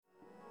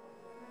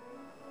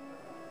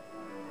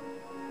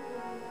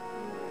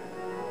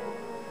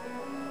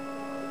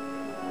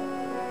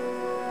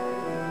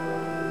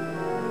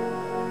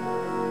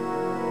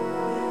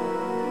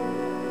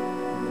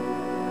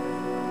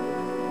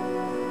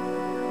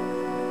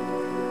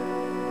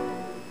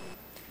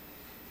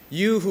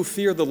You who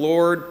fear the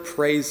Lord,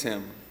 praise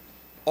him.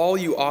 All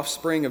you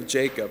offspring of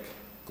Jacob,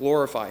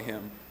 glorify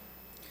him.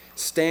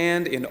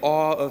 Stand in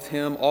awe of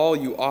him, all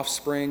you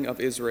offspring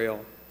of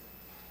Israel.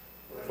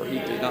 For he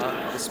did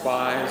not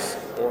despise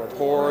or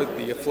abhor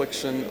the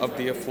affliction of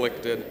the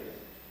afflicted.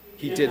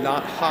 He did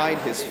not hide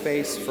his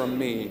face from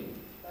me,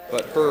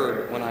 but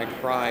heard when I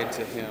cried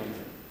to him.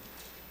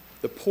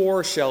 The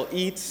poor shall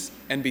eat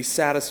and be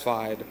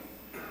satisfied.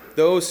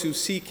 Those who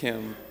seek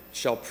him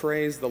shall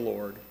praise the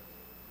Lord.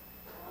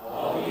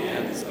 All the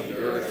ends of the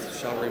earth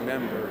shall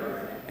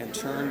remember and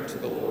turn to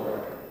the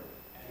Lord,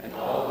 and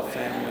all the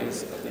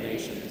families of the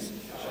nations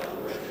shall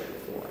worship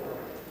before him.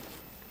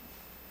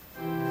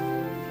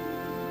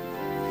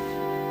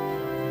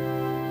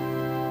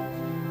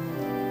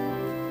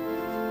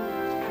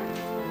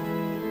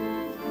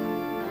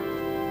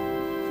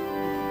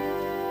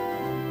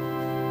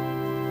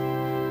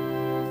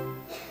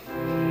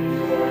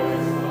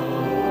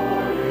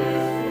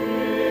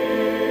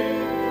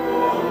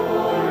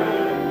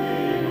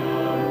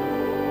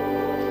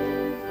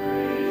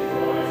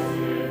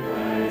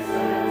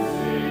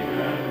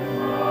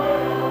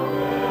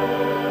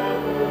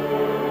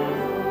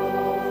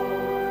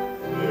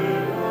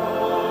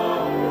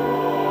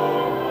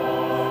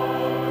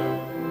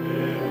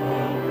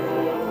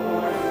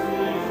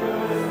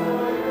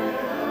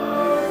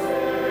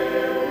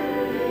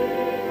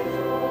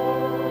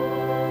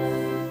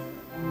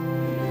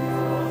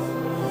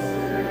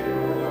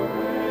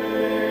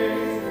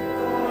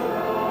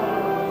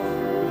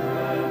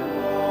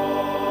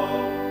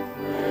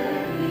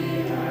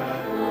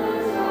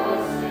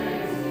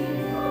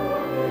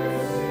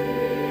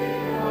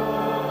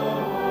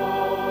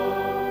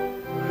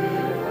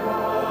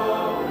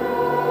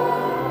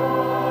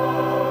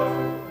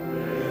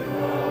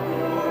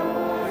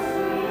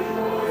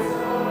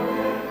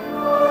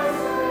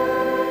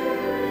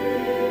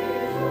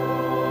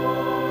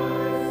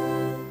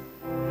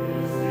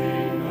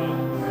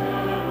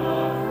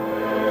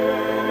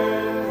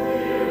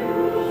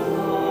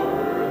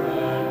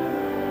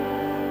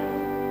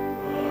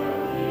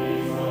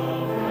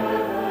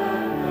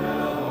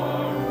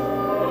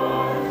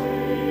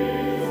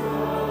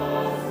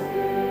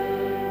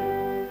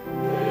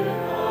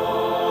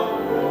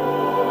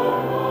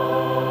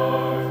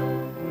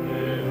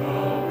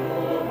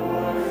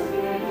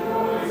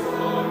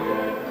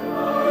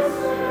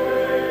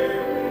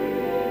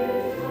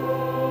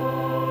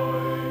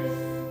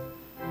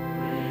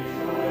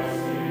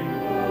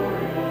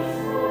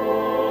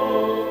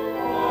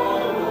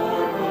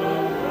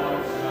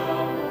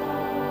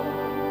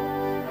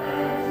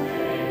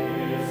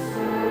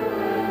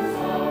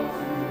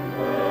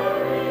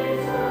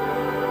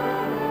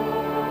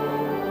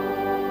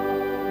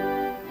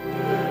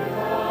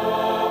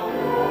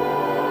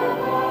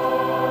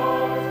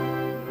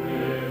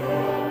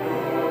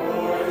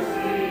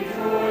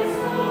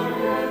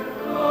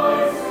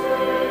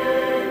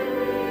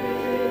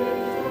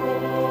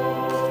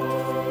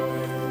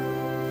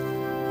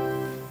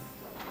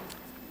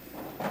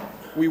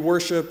 We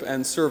worship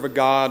and serve a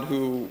God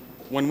who,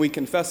 when we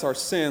confess our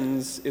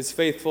sins, is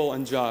faithful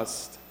and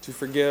just to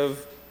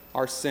forgive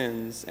our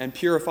sins and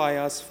purify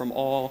us from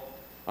all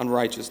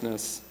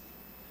unrighteousness.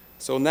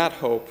 So in that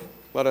hope,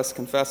 let us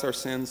confess our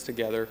sins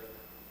together.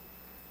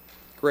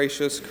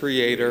 Gracious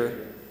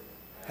Creator,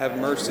 have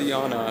mercy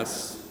on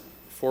us,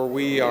 for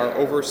we are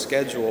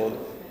overscheduled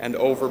and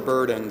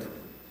overburdened.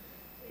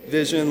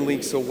 Vision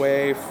leaks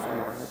away from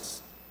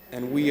us,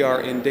 and we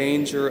are in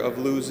danger of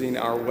losing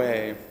our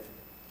way.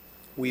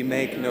 We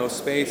make no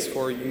space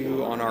for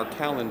you on our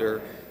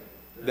calendar,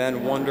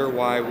 then wonder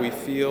why we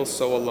feel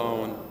so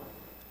alone.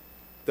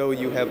 Though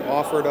you have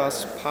offered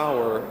us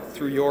power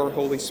through your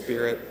Holy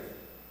Spirit,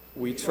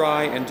 we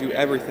try and do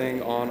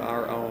everything on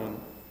our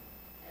own.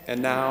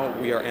 And now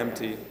we are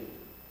empty.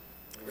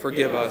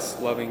 Forgive us,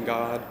 loving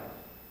God.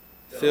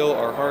 Fill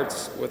our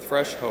hearts with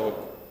fresh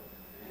hope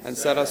and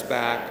set us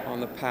back on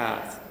the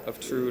path of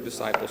true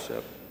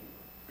discipleship.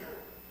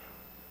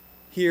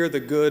 Hear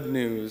the good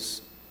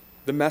news.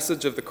 The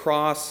message of the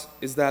cross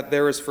is that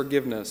there is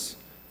forgiveness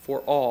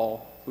for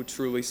all who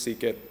truly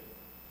seek it.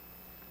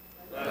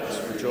 Let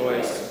us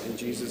rejoice in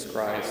Jesus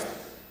Christ,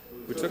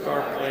 who took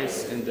our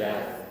place in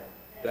death,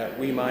 that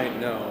we might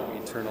know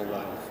eternal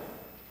life.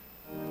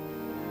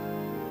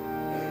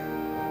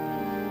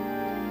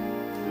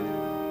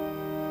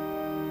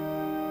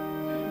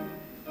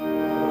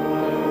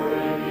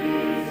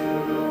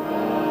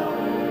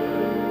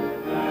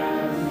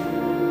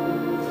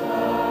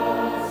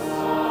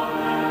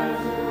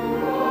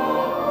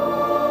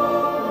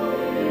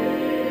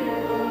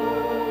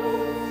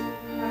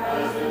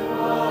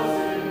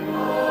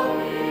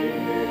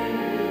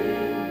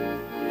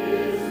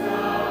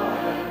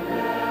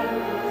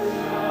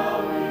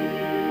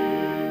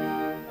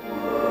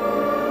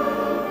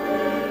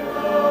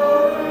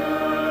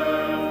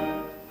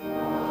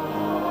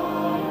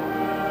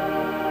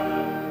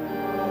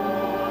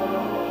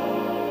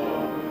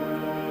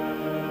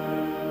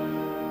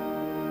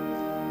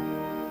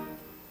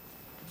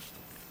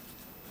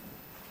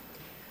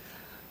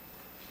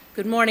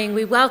 Good morning.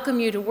 We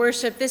welcome you to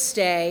worship this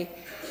day.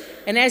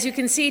 And as you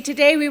can see,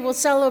 today we will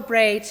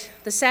celebrate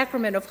the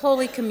sacrament of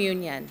Holy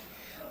Communion,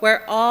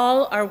 where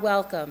all are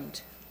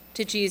welcomed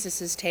to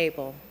Jesus'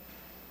 table.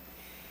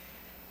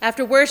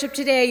 After worship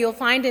today, you'll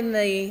find in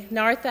the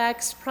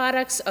narthex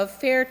products of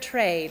fair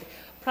trade,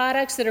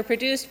 products that are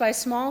produced by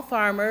small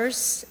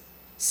farmers,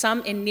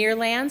 some in near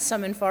lands,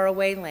 some in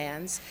faraway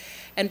lands.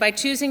 And by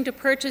choosing to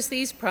purchase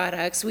these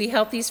products, we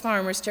help these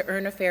farmers to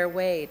earn a fair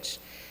wage.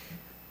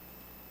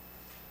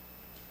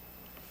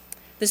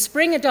 The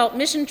Spring Adult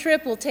Mission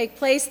Trip will take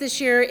place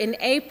this year in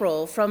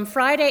April, from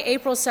Friday,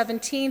 April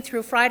 17th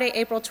through Friday,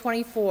 April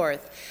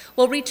 24th.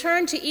 We'll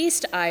return to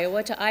East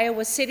Iowa, to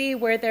Iowa City,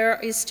 where there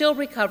is still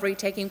recovery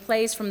taking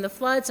place from the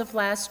floods of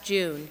last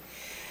June.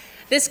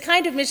 This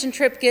kind of mission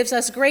trip gives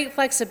us great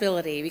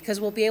flexibility because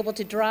we'll be able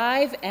to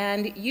drive,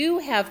 and you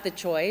have the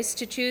choice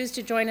to choose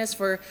to join us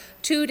for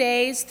 2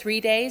 days,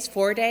 3 days,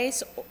 4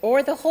 days,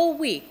 or the whole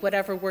week,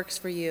 whatever works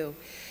for you.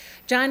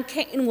 John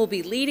Kane will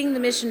be leading the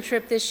mission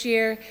trip this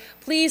year.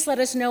 Please let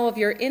us know of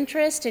your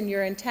interest and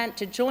your intent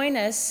to join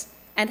us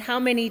and how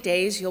many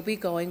days you'll be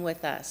going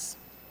with us.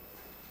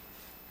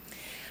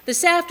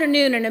 This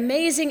afternoon, an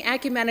amazing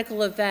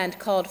ecumenical event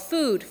called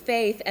Food,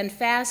 Faith, and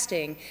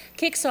Fasting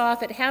kicks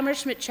off at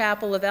Hammersmith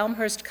Chapel of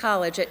Elmhurst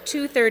College at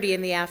 2:30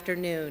 in the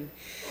afternoon.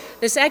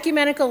 This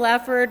ecumenical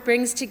effort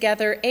brings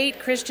together 8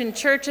 Christian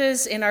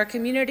churches in our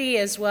community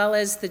as well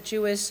as the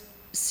Jewish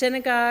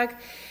synagogue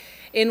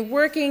in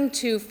working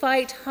to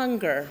fight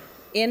hunger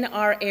in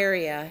our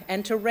area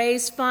and to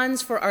raise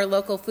funds for our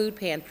local food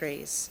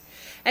pantries.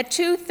 At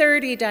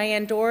 2:30,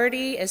 Diane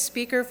Doherty, a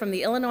speaker from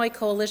the Illinois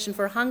Coalition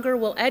for Hunger,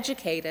 will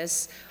educate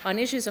us on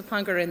issues of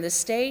hunger in the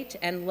state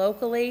and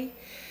locally,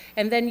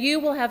 and then you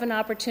will have an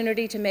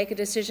opportunity to make a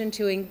decision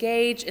to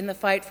engage in the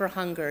fight for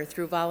hunger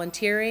through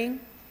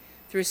volunteering,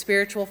 through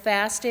spiritual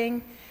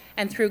fasting,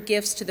 and through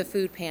gifts to the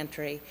food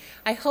pantry.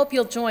 I hope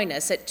you'll join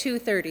us at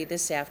 2:30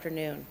 this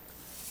afternoon.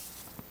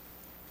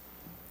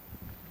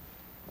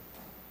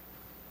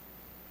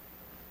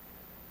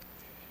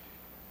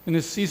 In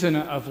this season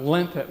of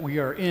Lent that we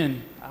are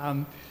in,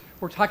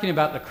 we're talking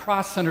about the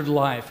cross-centered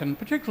life, and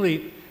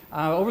particularly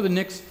over the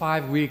next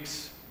 5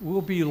 weeks, we'll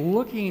be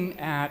looking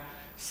at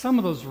some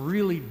of those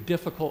really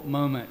difficult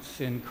moments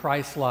in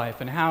Christ's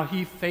life and how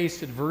he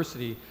faced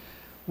adversity,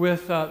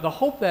 with the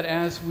hope that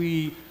as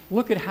we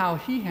look at how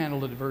he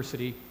handled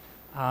adversity,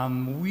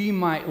 we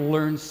might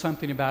learn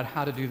something about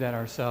how to do that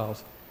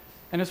ourselves.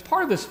 And as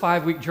part of this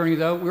 5-week journey,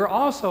 though, we're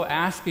also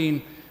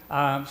asking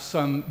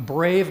some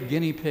brave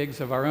guinea pigs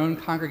of our own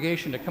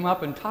congregation to come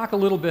up and talk a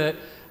little bit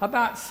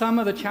about some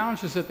of the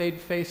challenges that they'd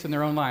face in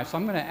their own lives. So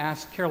I'm going to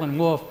ask Carolyn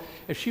Wolf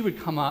if she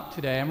would come up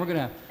today, and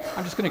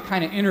I'm just going to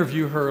kind of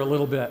interview her a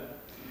little bit.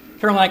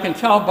 Carolyn, I can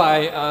tell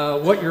by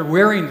what you're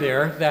wearing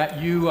there that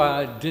you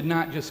did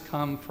not just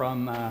come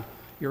from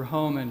your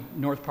home in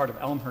north part of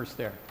Elmhurst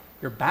there.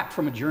 You're back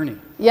from a journey.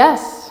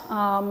 Yes,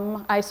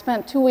 I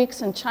spent 2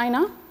 weeks in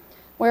China,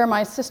 where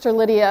my sister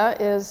Lydia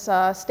is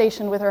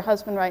stationed with her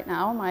husband right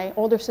now. My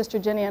older sister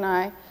Ginny and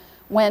I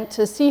went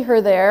to see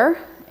her there,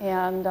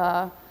 and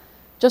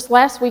just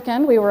last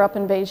weekend we were up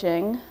in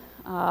Beijing,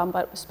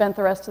 but spent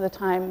the rest of the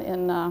time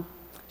in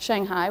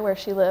Shanghai, where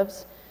she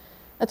lives.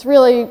 It's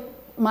really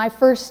my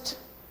first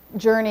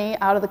journey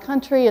out of the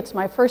country. It's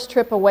my first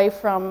trip away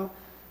from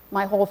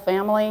my whole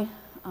family.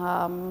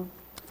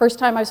 First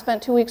time I've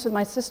spent 2 weeks with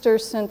my sister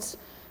since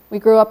we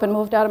grew up and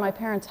moved out of my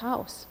parents'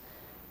 house.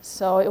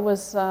 So it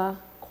was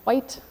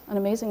quite an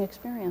amazing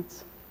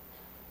experience.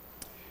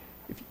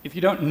 If you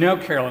don't know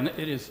Carolyn,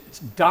 it's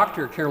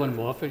Dr. Carolyn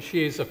Wolf, and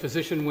she is a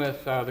physician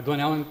with the Glen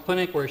Ellen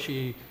Clinic, where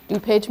she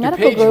DuPage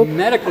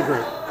Medical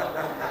Group,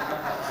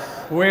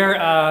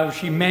 where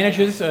she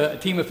manages a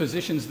team of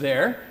physicians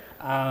there,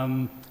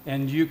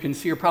 and you can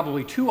see her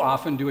probably too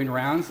often doing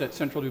rounds at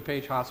Central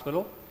DuPage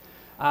Hospital.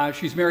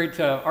 She's married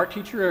to art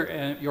teacher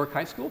at York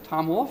High School,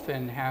 Tom Wolf,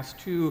 and has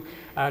 2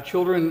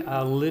 children,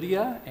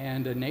 Lydia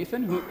and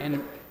Nathan.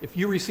 And if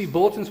you received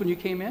bulletins when you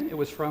came in, it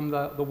was from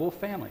the Wolf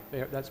family.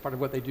 That's part of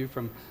what they do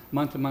from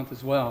month to month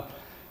as well.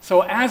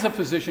 So as a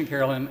physician,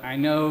 Carolyn, I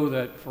know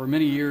that for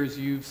many years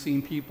you've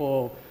seen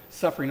people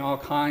suffering all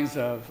kinds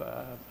of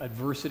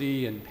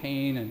adversity and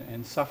pain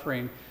and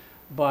suffering.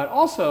 But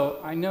also,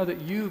 I know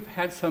that you've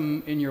had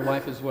some in your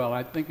life as well.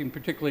 I'm thinking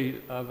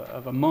particularly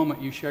of a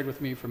moment you shared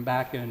with me from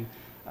back in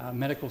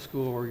medical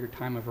school or your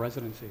time of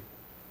residency.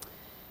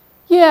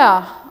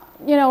 Yeah,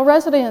 you know,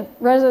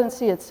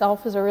 residency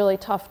itself is a really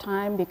tough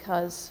time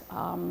because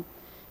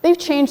they've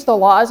changed the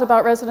laws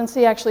about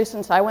residency actually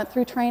since I went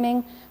through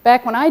training.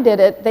 Back when I did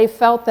it, they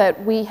felt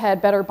that we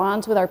had better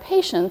bonds with our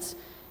patients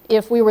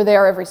if we were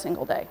there every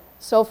single day.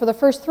 So for the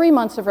first 3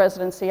 months of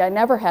residency, I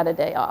never had a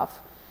day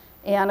off.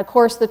 And of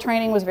course, the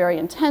training was very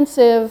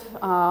intensive.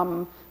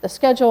 The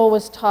schedule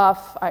was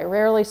tough. I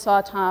rarely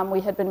saw Tom. We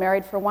had been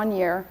married for 1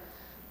 year.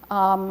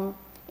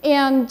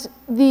 And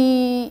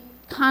the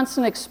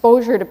constant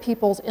exposure to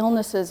people's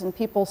illnesses and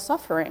people's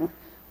suffering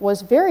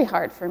was very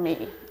hard for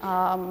me.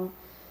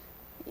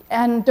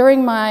 And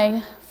during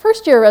my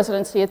first year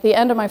residency, at the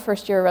end of my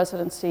first year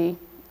residency,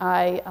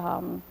 I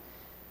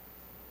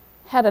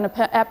had an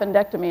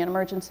appendectomy, an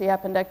emergency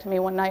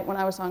appendectomy one night when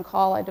I was on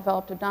call. I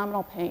developed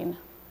abdominal pain.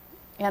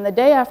 And the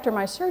day after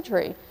my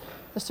surgery,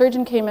 the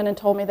surgeon came in and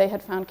told me they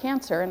had found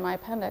cancer in my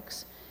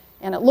appendix.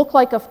 And it looked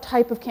like a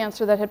type of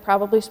cancer that had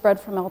probably spread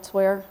from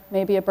elsewhere,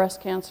 maybe a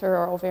breast cancer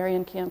or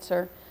ovarian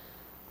cancer.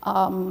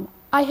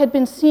 I had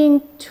been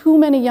seeing too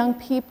many young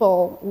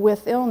people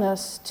with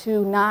illness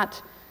to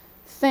not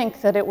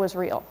think that it was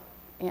real.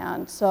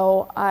 And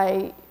so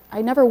I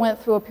never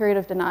went through a period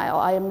of denial.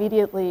 I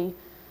immediately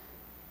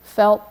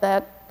felt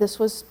that this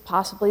was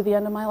possibly the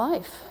end of my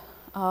life.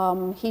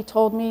 He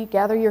told me,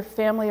 gather your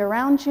family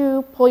around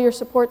you, pull your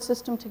support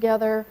system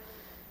together.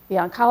 The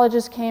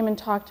oncologist came and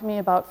talked to me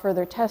about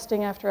further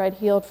testing after I'd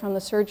healed from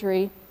the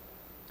surgery.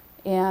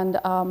 And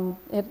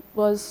it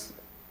was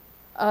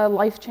a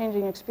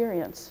life-changing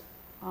experience.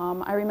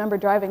 I remember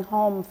driving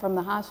home from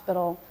the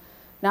hospital,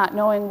 not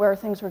knowing where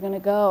things were going to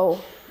go,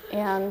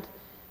 and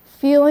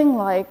feeling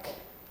like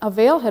a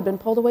veil had been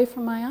pulled away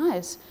from my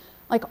eyes.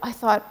 Like, I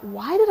thought,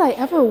 why did I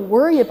ever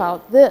worry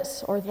about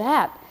this or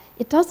that?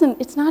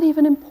 It's not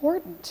even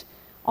important.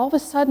 All of a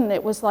sudden,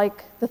 it was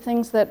like the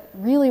things that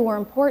really were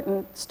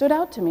important stood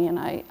out to me, and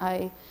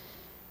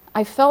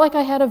I felt like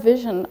I had a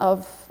vision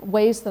of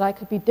ways that I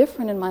could be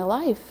different in my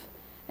life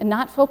and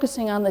not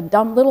focusing on the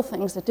dumb little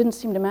things that didn't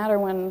seem to matter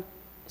when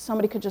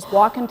somebody could just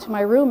walk into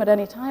my room at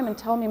any time and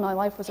tell me my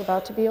life was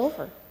about to be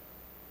over.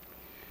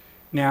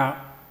 Now,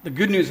 the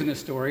good news in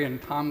this story,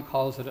 and Tom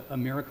calls it a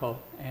miracle,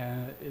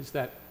 is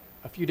that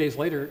a few days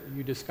later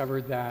you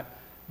discovered that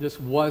this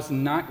was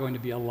not going to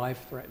be a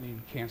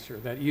life-threatening cancer,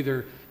 that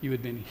either you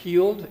had been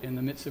healed in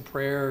the midst of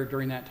prayer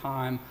during that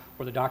time,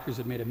 or the doctors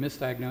had made a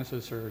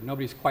misdiagnosis, or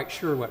nobody's quite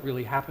sure what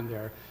really happened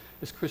there.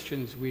 As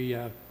Christians, we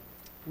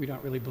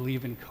don't really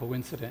believe in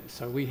coincidence,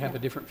 so we have a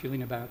different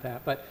feeling about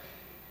that. But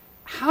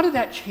how did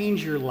that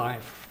change your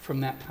life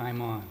from that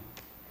time on?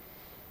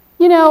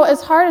 You know,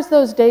 as hard as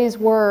those days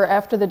were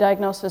after the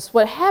diagnosis,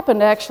 what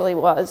happened actually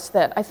was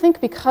that I think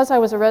because I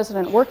was a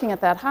resident working at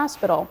that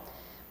hospital,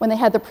 when they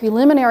had the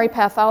preliminary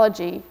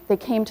pathology, they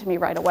came to me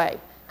right away.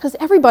 Because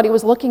everybody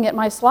was looking at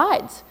my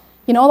slides.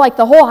 You know, like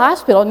the whole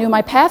hospital knew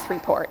my path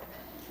report.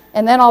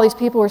 And then all these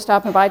people were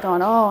stopping by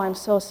going, oh, I'm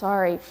so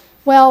sorry.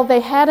 Well, they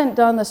hadn't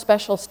done the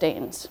special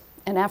stains.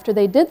 And after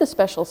they did the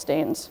special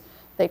stains,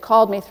 they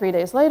called me 3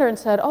 days later and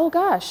said, oh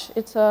gosh,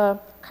 it's a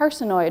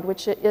carcinoid,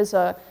 which is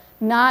a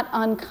not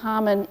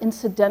uncommon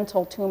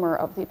incidental tumor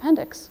of the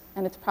appendix.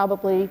 And it's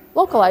probably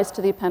localized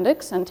to the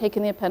appendix, and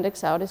taking the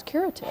appendix out is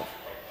curative.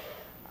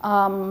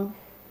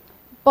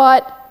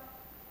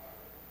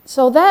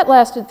 So that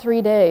lasted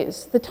 3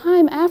 days. The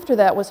time after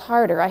that was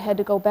harder. I had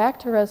to go back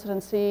to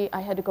residency.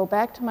 I had to go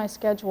back to my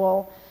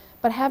schedule.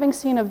 But having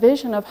seen a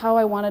vision of how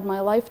I wanted my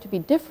life to be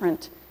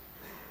different,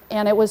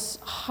 and it was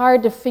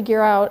hard to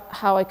figure out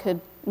how I could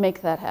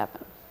make that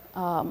happen.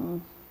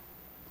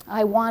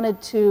 I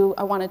wanted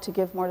to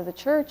give more to the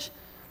church.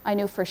 I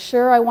knew for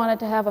sure I wanted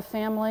to have a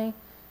family.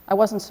 I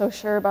wasn't so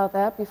sure about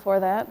that before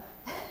that.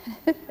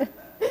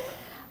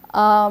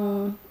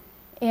 And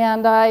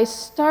I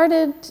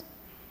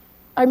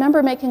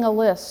remember making a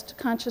list,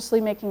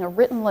 consciously making a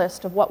written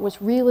list of what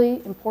was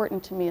really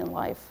important to me in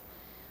life.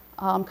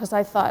 Because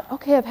I thought,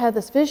 okay, I've had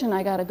this vision,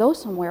 I got to go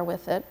somewhere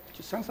with it.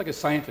 Just sounds like a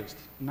scientist.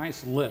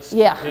 Nice list.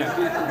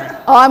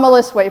 Yeah. Oh, I'm a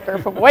list wafer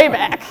from way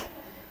back.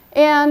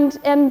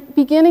 And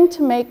beginning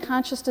to make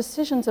conscious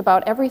decisions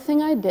about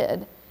everything I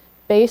did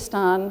based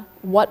on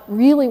what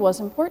really was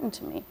important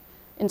to me,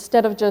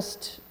 instead of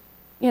just,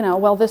 you know,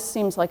 well, this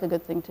seems like a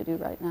good thing to do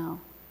right now.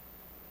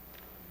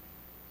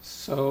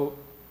 So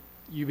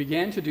you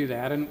began to do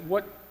that, and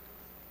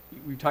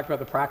we talked about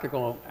the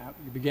practical,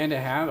 you began to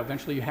have,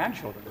 eventually you had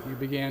children. You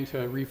began to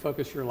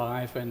refocus your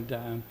life,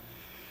 and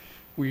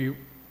we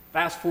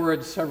fast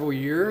forward several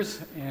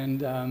years,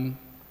 and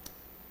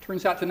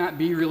turns out to not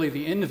be really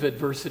the end of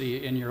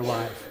adversity in your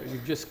life.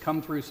 You've just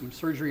come through some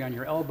surgery on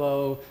your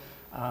elbow.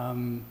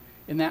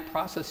 In that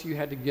process, you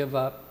had to give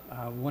up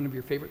one of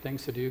your favorite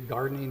things to do,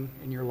 gardening,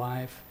 in your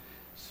life.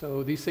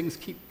 So these things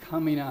keep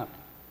coming up.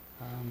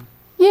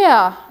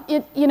 Yeah,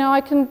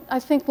 I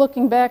think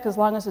looking back, as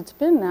long as it's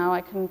been now,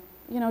 I can,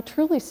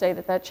 truly say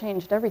that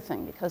changed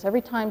everything, because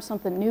every time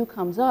something new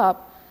comes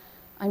up,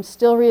 I'm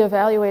still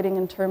reevaluating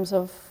in terms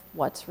of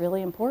what's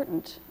really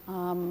important.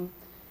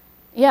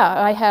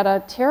 I had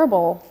a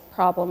terrible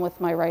problem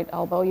with my right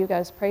elbow. You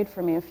guys prayed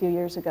for me a few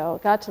years ago.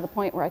 It got to the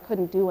point where I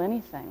couldn't do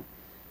anything,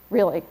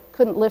 really.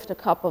 Couldn't lift a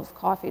cup of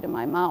coffee to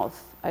my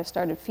mouth. I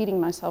started feeding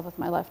myself with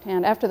my left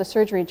hand. After the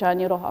surgery, John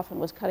Udelhoffen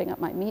was cutting up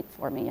my meat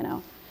for me,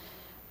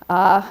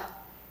 I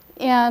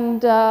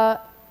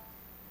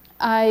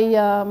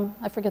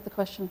forget the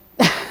question.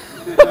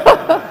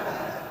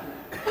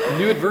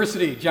 New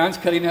adversity. John's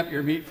cutting up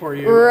your meat for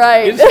you.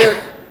 Right.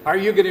 Are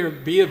you going to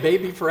be a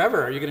baby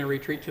forever? Are you going to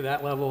retreat to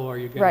that level? Or are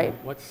you going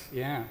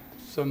to,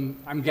 So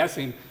I'm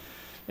guessing,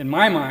 in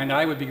my mind,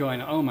 I would be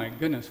going, oh my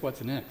goodness,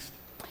 what's next?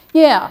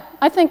 Yeah,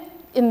 I think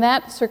in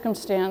that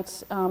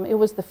circumstance, it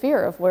was the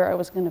fear of where I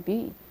was going to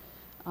be.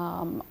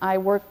 I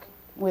work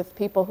with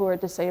people who are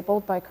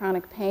disabled by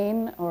chronic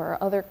pain or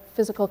other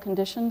physical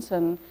conditions,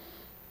 and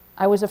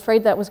I was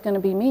afraid that was going to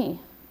be me.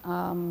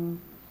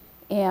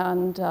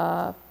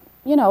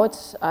 You know,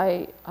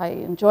 I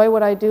enjoy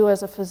what I do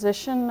as a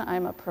physician.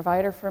 I'm a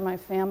provider for my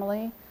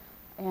family,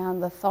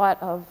 and the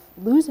thought of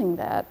losing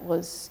that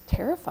was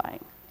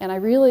terrifying. And I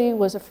really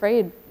was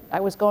afraid I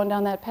was going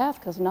down that path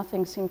because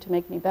nothing seemed to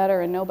make me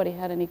better and nobody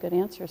had any good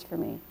answers for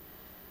me.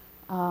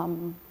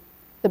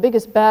 The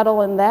biggest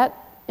battle in that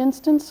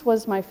instance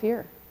was my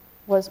fear,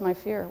 was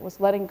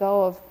letting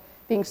go of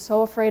being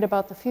so afraid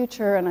about the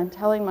future, and I'm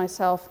telling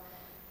myself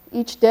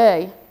each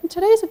day,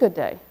 today's a good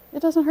day.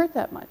 It doesn't hurt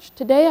that much.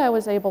 Today I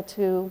was able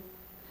to,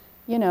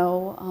 you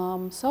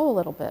know, sew a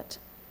little bit.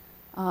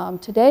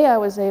 Today I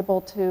was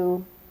able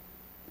to,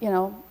 you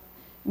know,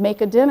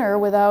 make a dinner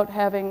without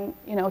having,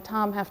 you know,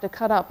 Tom have to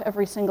cut up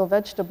every single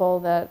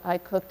vegetable that I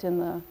cooked in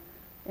the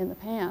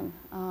pan.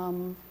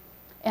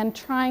 And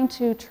trying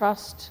to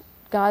trust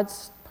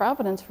God's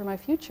providence for my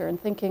future and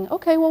thinking,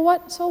 okay, well,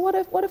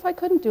 what if I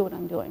couldn't do what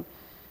I'm doing?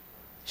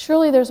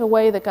 Surely there's a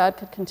way that God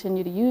could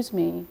continue to use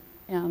me,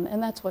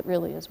 and that's what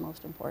really is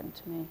most important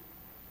to me.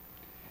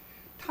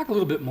 Talk a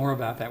little bit more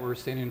about that. We're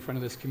standing in front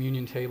of this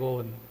communion table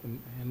and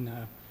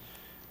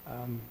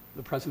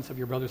the presence of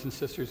your brothers and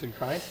sisters in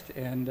Christ.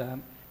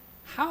 And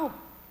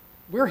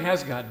where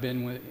has God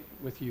been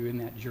with you in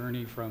that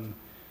journey from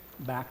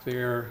back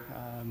there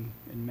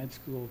in med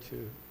school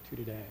to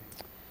today?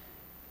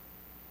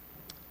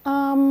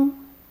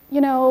 You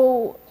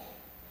know,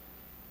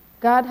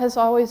 God has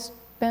always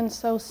been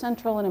so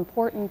central and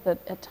important that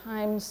at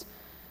times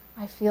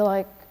I feel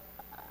like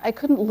I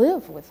couldn't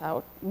live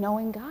without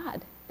knowing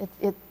God.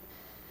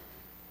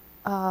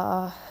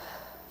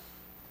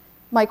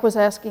 Mike was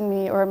asking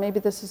me, or maybe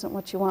this isn't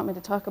what you want me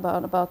to talk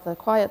about the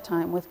quiet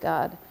time with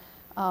God.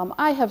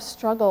 I have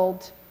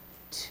struggled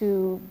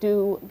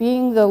to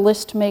being the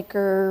list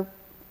maker,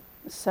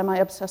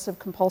 semi-obsessive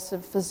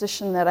compulsive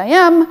physician that I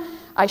am.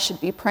 I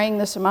should be praying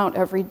this amount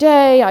every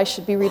day. I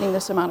should be reading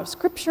this amount of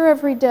scripture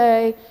every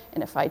day.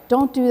 And if I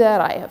don't do that,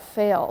 I have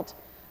failed.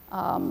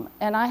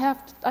 And I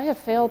have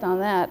failed on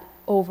that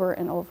over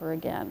and over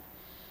again.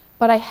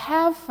 But I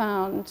have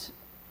found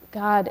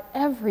God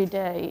every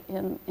day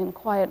in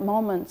quiet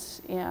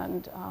moments,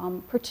 and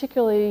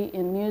particularly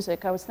in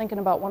music. I was thinking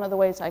about one of the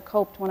ways I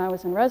coped when I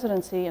was in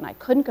residency and I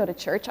couldn't go to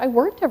church. I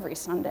worked every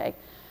Sunday.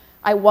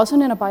 I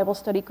wasn't in a Bible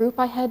study group.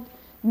 I had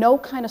no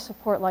kind of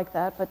support like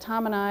that, but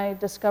Tom and I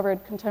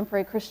discovered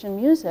contemporary Christian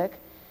music,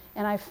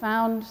 and I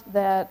found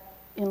that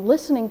in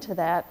listening to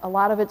that, a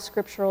lot of it's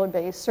scriptural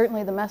based.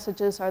 Certainly the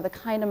messages are the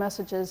kind of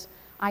messages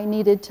I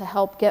needed to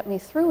help get me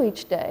through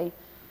each day.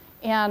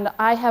 And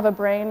I have a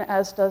brain,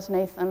 as does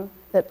Nathan,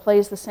 that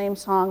plays the same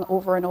song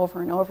over and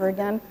over and over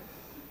again.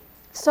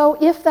 So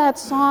if that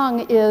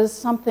song is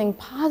something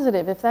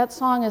positive, if that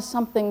song is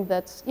something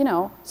that's, you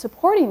know,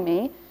 supporting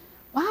me,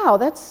 wow,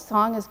 that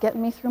song is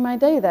getting me through my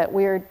day, that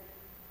weird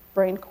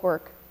brain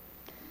quirk.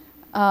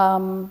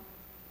 You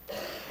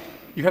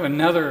have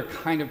another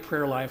kind of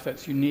prayer life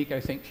that's unique, I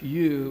think, to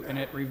you, and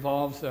it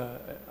revolves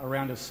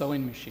around a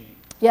sewing machine.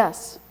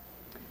 Yes.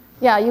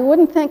 Yeah, you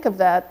wouldn't think of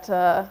that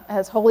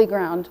as holy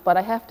ground, but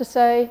I have to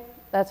say,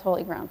 that's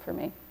holy ground for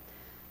me.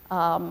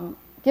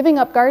 Giving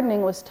up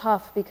gardening was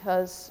tough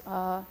because,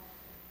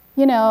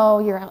 you know,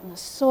 you're out in the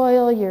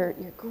soil, you're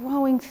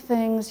growing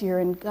things, you're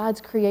in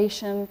God's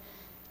creation.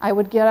 I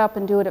would get up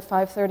and do it at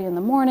 5:30 in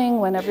the morning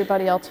when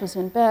everybody else was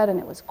in bed and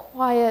it was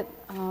quiet,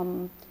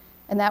 and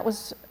that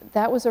was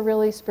a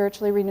really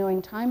spiritually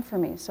renewing time for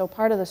me. So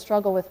part of the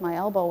struggle with my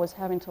elbow was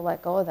having to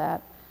let go of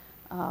that.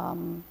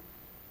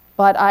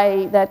 But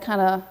that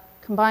kind of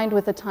combined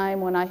with the time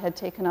when I had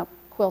taken up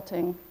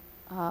quilting.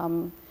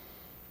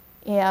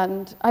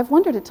 And I've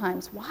wondered at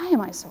times, why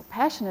am I so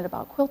passionate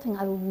about quilting?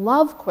 I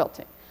love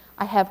quilting.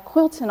 I have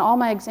quilts in all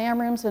my exam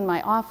rooms in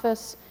my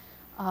office,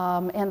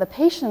 and the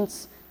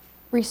patients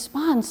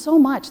respond so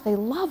much. They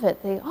love it.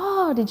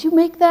 Oh, did you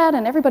make that?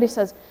 And everybody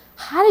says,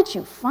 how did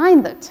you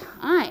find the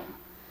time?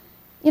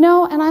 You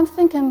know, and I'm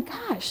thinking,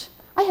 gosh,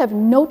 I have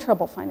no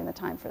trouble finding the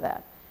time for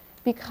that,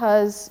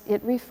 because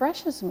it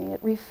refreshes me, it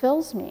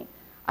refills me.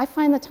 I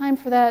find the time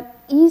for that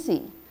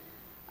easy.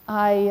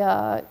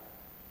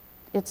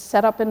 It's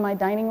set up in my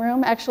dining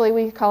room. Actually,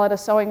 we call it a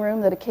sewing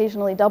room that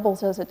occasionally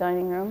doubles as a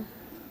dining room.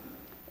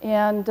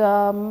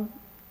 And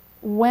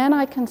when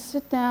I can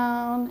sit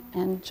down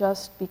and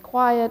just be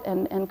quiet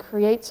and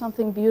create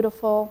something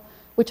beautiful,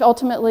 which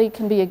ultimately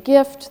can be a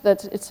gift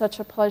that it's such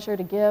a pleasure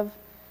to give,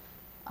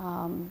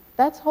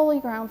 that's holy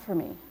ground for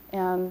me.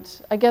 And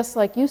I guess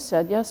like you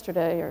said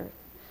yesterday, or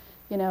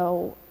you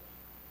know,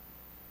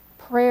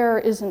 prayer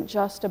isn't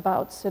just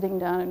about sitting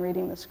down and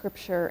reading the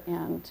scripture,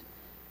 and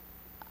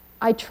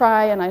I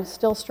try, and I'm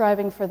still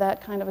striving for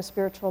that kind of a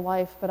spiritual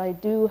life, but I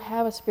do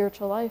have a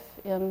spiritual life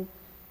in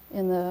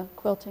the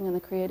quilting and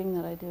the creating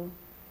that I do.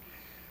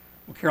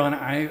 Well, Caroline,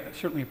 I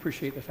certainly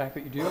appreciate the fact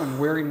that you do. I'm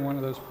wearing one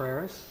of those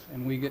prayers,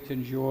 and we get to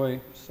enjoy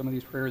some of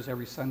these prayers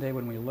every Sunday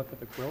when we look at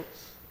the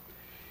quilts.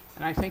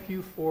 And I thank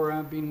you for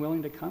being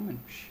willing to come and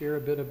share a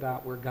bit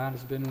about where God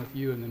has been with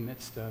you in the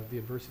midst of the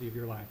adversity of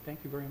your life. Thank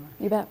you very much.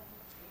 You bet.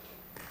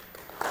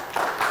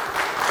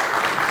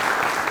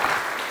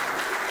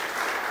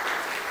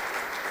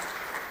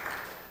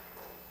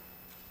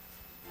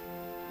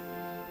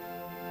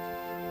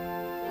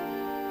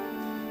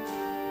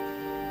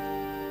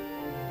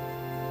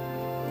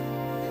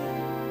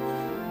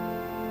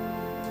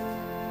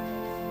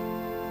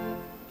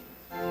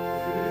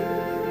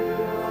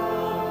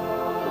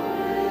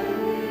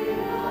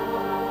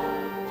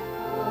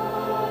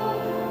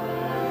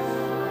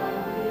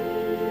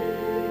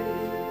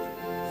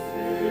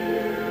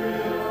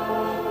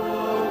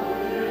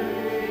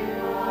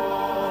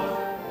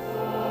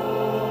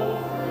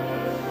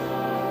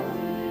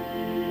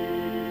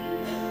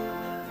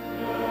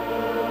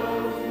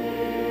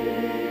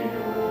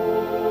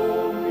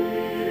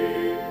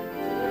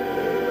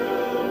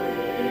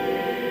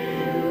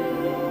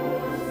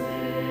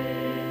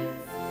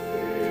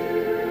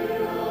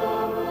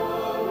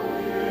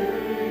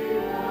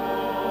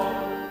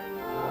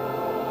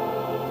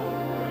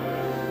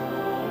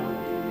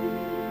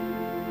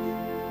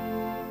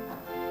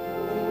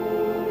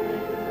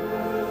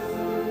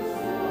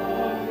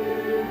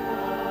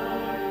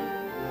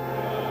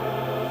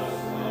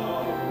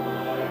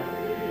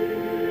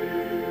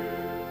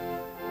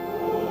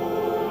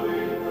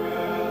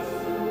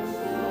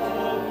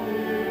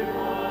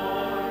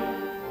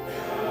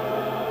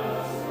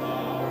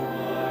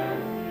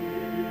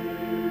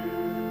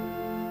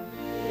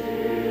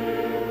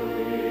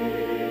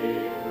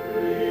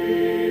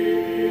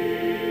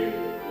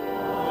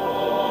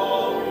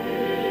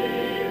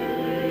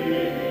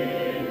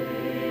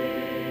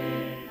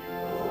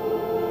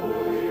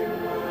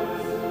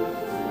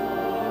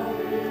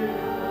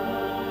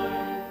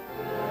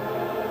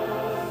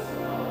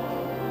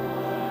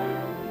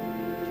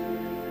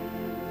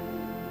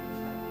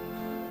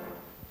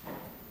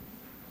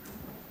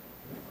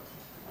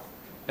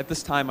 At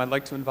this time, I'd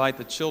like to invite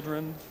the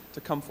children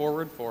to come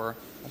forward for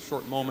a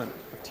short moment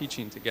of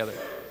teaching together.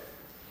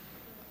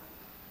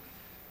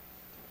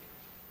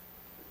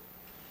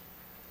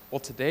 Well,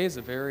 today is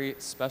a very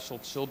special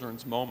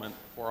children's moment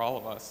for all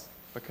of us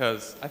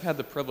because I've had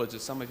the privilege,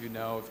 as some of you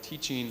know, of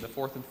teaching the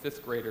 4th and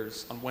 5th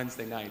graders on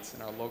Wednesday nights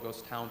in our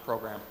Logos Town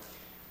program.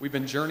 We've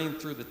been journeying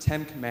through the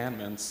 10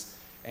 Commandments,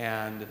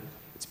 and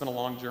it's been a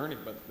long journey,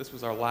 but this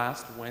was our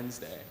last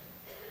Wednesday,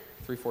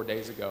 3-4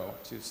 days ago,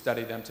 to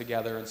study them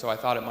together, and so I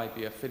thought it might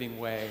be a fitting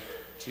way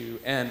to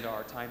end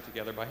our time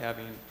together by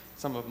having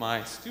some of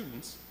my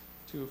students,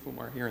 2 of whom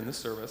are here in this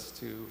service,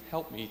 to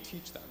help me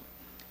teach them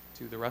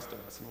to the rest of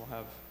us, and we'll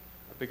have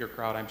a bigger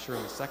crowd, I'm sure,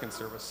 in the second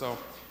service. So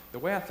the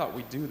way I thought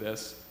we'd do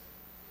this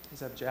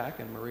is have Jack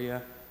and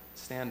Maria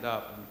stand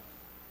up, and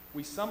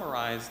we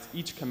summarized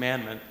each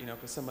commandment,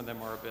 because some of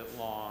them are a bit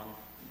long,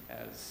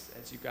 as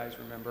you guys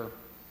remember.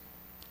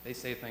 They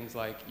say things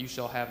like, "You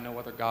shall have no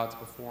other gods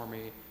before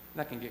me." And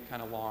that can get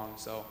kind of long,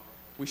 so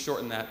we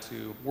shorten that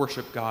to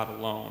 "worship God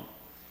alone."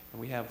 And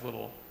we have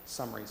little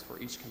summaries for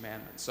each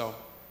commandment. So,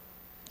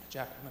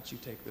 Jack, why don't you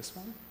take this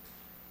one?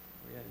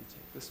 Maria, you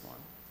take this one.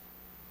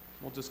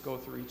 We'll just go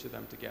through each of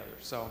them together.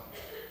 So,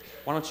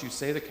 why don't you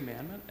say the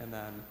commandment and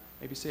then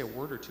maybe say a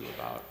word or two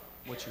about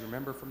what you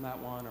remember from that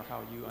one or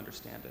how you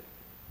understand it.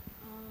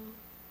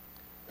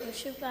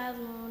 Worship God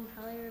alone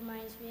probably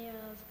reminds me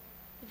of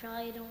you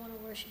probably don't want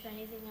to worship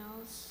anything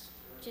else,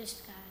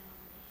 just God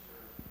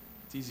only.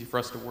 It's easy for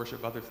us to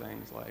worship other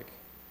things like,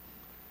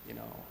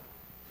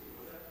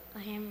 A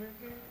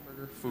hamburger.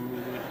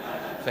 Food,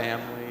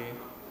 family,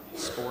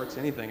 sports,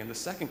 anything. And the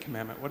second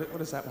commandment,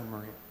 what is that one,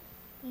 Maria?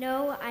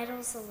 No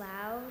idols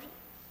allowed.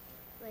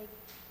 Like,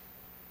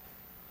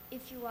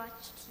 if you watch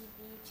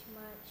TV too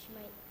much, you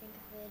might think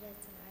of it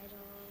as an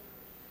idol.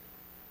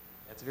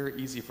 It's very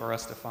easy for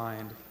us to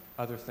find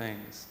other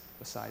things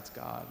besides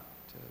God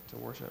to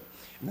worship.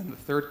 And then the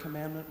third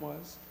commandment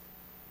was?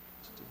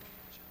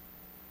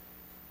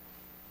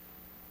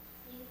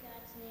 Use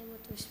God's name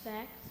with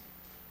respect,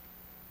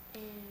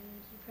 and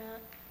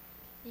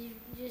you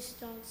just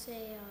don't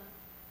say,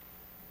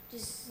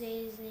 just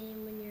say His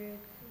name when you're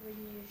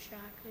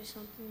shocked or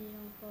something. You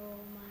don't go,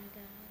 "Oh my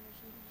God," or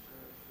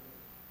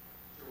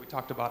something. We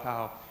talked about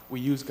how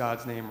we use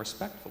God's name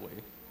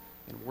respectfully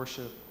in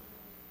worship.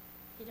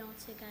 You don't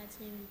say God's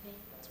name in vain.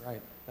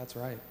 That's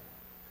right.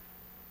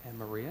 And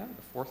Maria,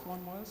 the fourth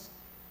one was?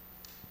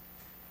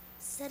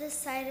 Set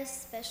aside a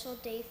special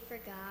day for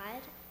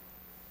God.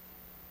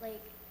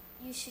 Like,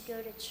 you should go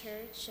to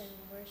church and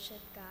worship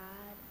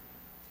God.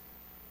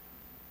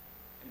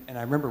 And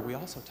I remember we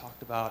also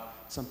talked about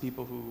some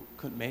people who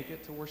couldn't make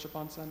it to worship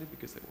on Sunday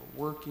because they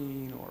were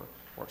working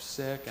or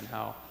sick, and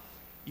how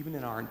even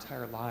in our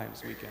entire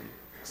lives we can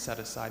set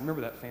aside.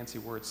 Remember that fancy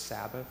word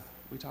Sabbath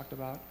we talked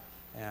about?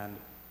 And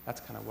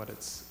that's kind of what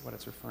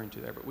it's referring to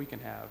there. But we can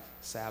have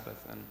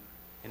Sabbath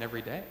in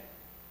every day.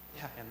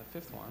 Yeah, and the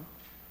fifth one.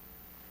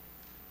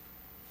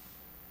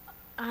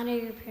 honor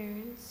your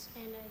parents,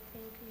 and I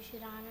think you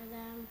should honor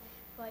them,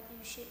 but you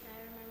should,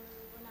 I remember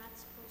we're not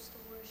supposed to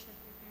worship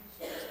your parents,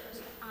 we're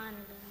supposed to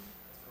honor them.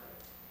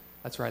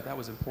 That's right, that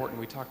was important.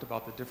 We talked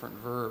about the different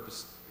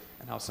verbs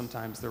and how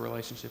sometimes the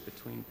relationship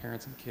between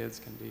parents and kids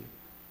can be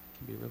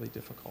really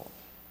difficult.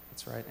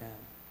 That's right,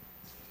 Anne.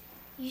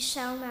 You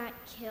shall not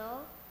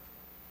kill.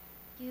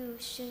 You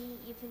shouldn't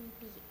even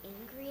be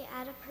angry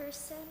at a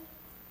person.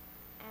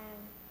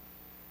 And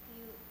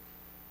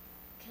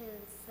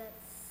because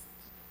that's,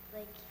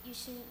 like, you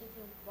shouldn't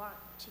even want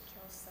to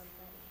kill somebody.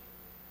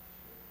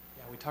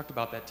 Yeah, we talked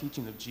about that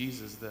teaching of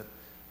Jesus that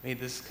made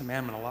this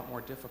commandment a lot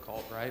more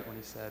difficult, right? When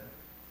he said,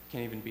 you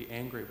can't even be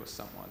angry with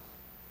someone.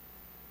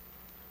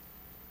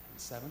 And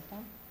the seventh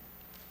one?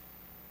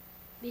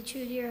 Be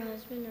true to your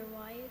husband or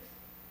wife,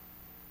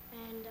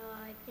 and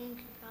I think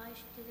you probably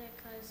should do that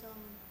because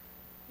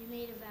you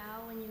made a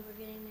vow when you were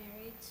getting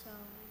married, so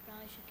you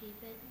probably should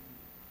keep it.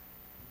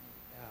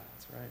 Yeah,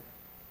 that's right.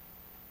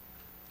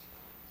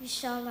 You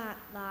shall not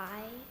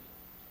lie.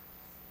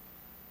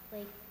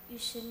 Like, you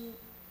shouldn't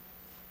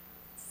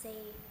lie,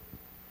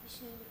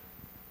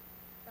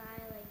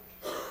 like,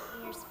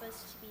 when you're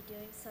supposed to be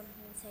doing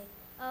something and say,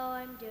 oh,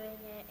 I'm doing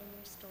it, and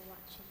you're still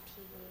watching TV.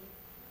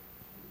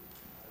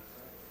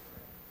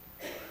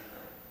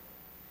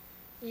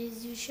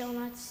 Is you shall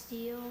not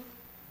steal,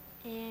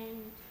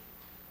 and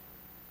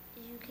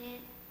you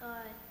can't,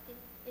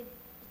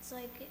 it's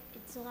like,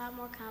 it's a lot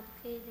more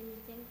complicated than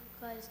you think,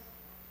 because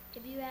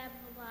if you have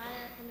a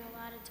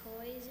lot of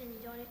toys and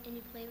you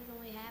play with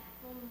only half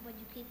of them, but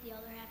you keep the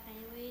other half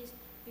anyways,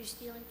 you're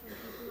stealing from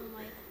people who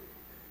might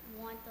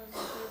want those and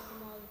play with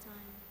them all the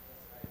time.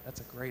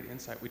 That's a great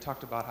insight. We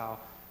talked about how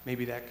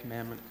maybe that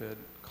commandment could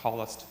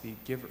call us to be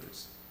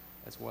givers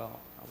as well,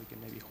 how we can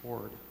maybe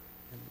hoard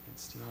and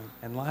stealing.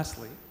 And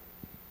lastly,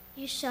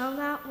 You shall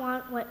not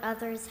want what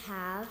others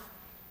have.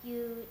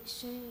 You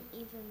shouldn't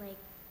even, like,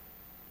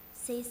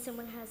 say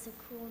someone has a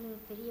cool new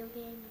video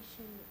game. You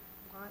shouldn't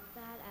want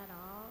that at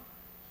all.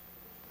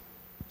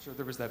 sure,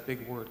 there was that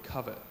big word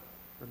covet.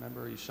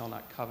 Remember, you shall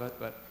not covet,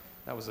 but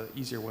that was an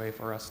easier way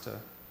for us to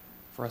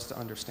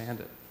understand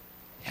it.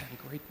 Yeah, and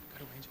great,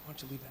 good arrangement. Why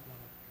don't you leave that one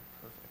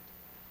over here? Perfect.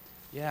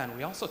 Yeah, and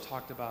we also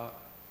talked about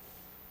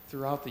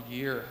throughout the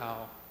year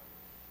how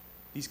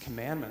these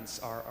commandments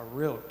are a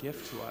real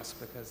gift to us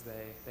because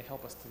they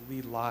help us to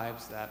lead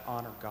lives that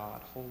honor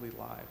God, holy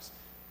lives.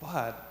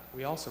 But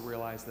we also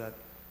realize that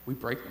we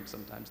break them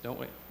sometimes, don't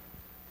we?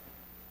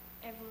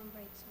 Everyone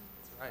breaks them.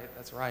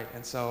 That's right.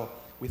 And so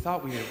we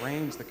thought we'd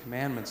arrange the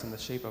commandments in the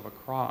shape of a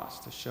cross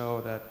to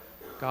show that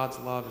God's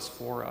love is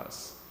for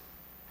us.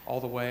 All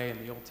the way in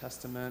the Old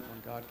Testament when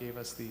God gave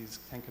us these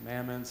 10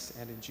 commandments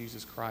and in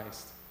Jesus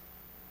Christ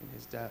in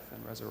his death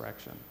and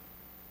resurrection.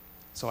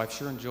 So I've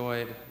sure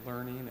enjoyed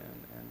learning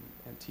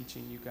and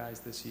teaching you guys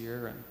this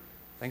year, and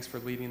thanks for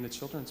leading the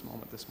children's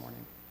moment this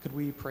morning. Could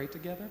we pray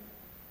together?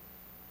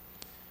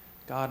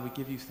 God, we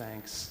give you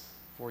thanks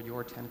for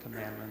your 10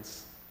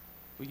 commandments.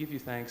 We give you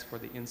thanks for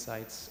the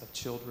insights of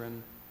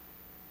children,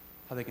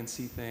 how they can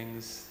see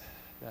things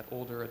that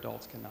older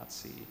adults cannot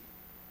see.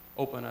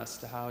 Open us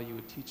to how you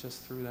would teach us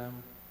through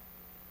them.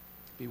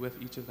 Be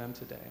with each of them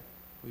today.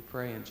 We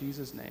pray in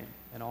Jesus' name,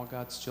 and all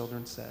God's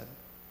children said,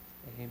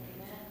 Amen.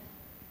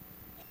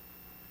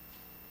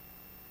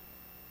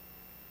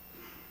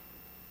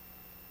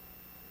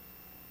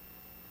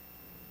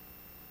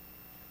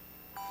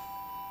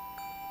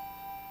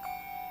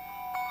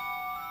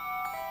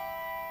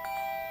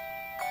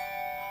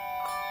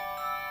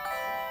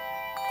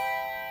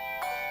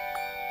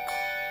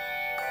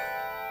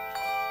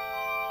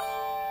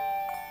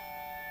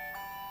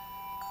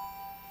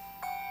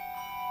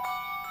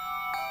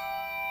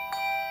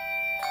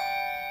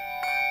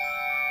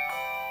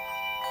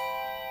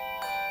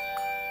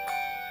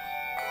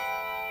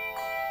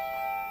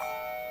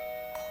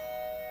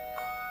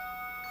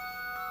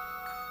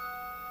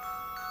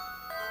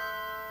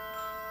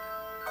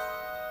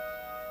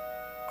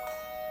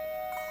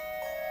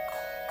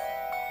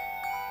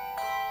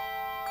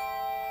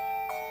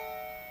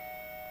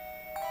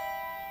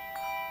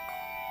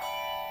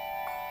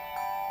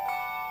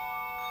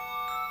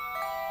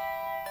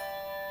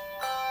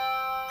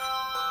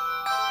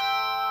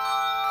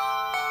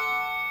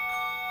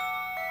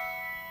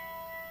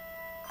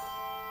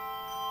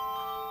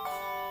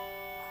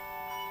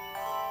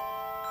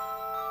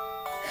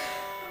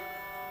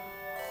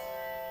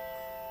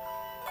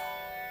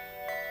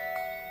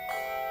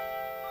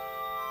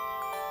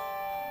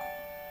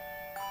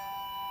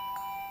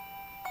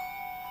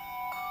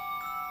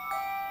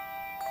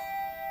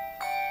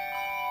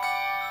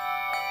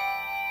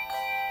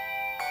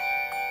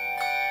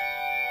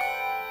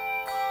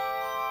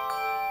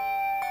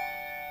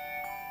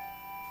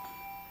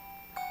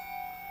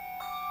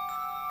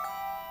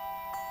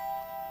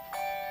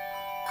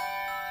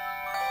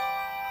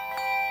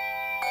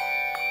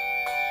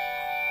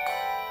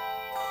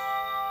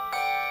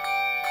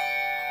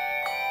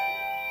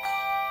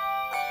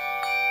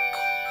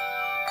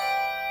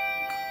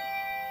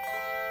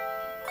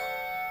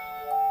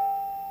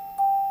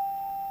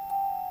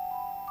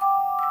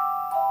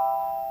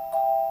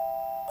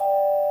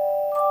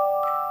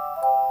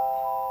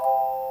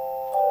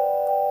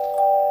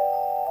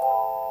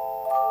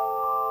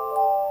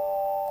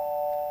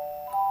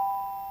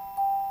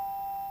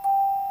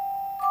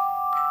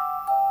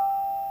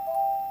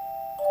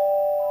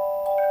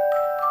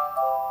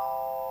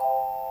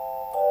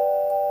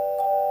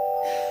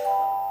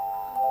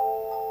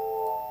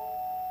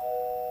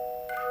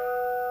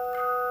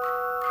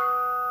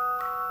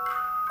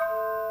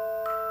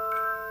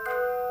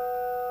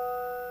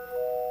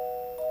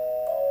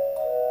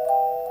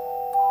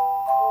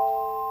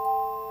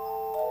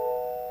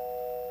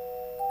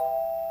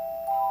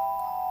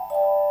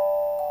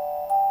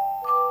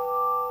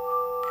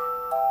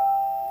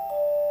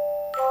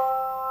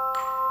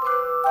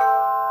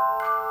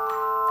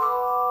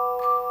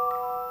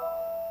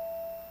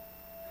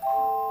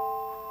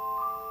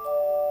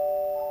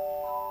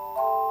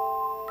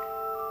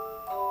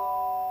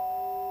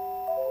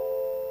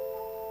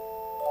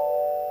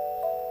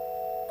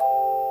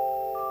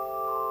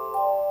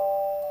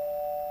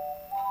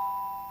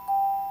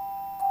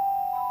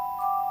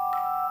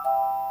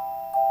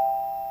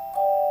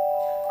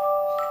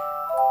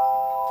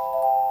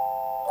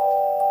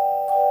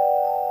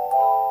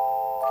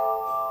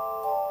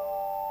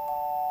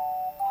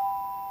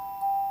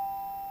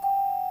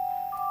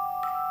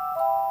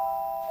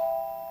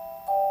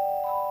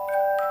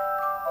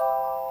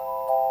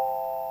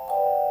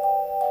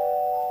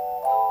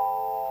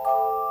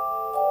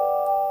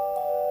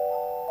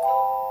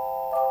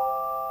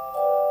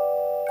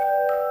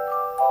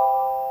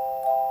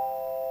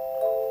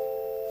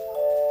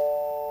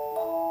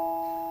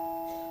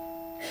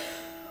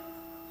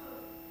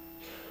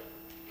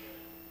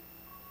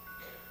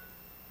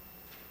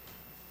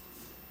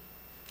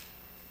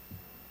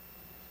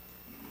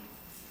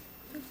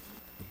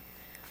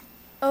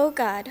 O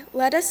God,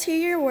 let us hear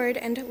your word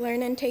and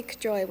learn and take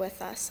joy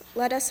with us.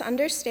 Let us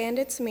understand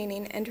its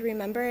meaning and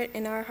remember it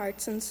in our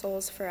hearts and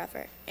souls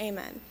forever.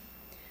 Amen.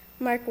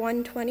 Mark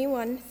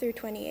 1:21 through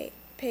 28,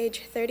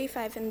 page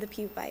 35 in the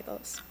Pew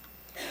Bibles.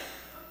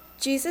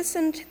 Jesus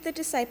and the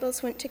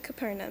disciples went to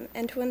Capernaum,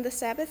 and when the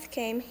Sabbath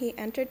came, he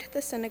entered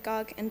the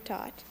synagogue and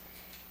taught.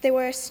 They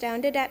were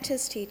astounded at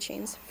his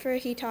teachings, for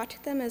he taught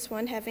them as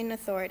one having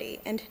authority,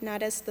 and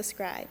not as the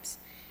scribes.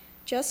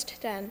 Just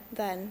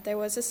then there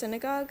was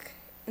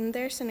in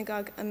their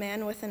synagogue a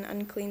man with an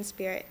unclean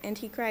spirit, and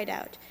he cried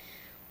out,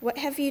 "What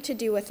have you to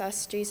do with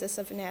us, Jesus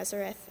of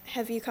Nazareth?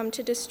 Have you come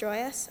to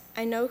destroy us?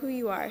 I know who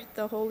you are,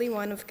 the Holy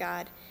One of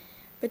God."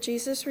 But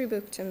Jesus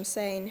rebuked him,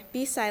 saying,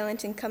 "Be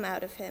silent and come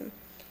out of him."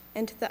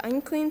 And the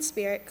unclean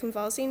spirit,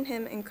 convulsing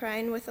him and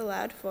crying with a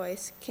loud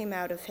voice, came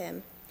out of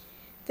him.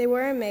 They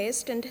were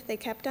amazed, and they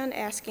kept on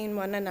asking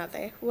one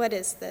another, "What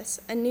is this?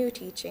 A new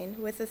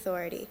teaching with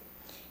authority.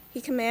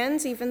 He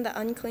commands even the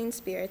unclean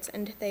spirits,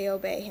 and they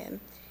obey him."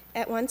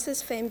 At once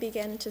his fame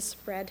began to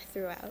spread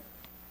throughout.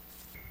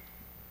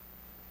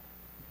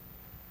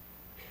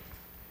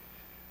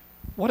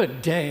 What a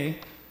day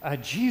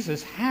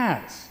Jesus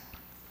has.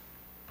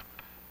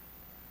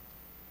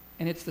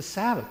 And it's the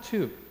Sabbath,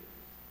 too.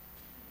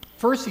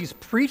 First, he's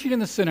preaching in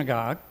the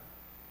synagogue,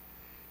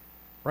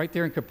 right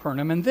there in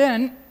Capernaum, and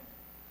then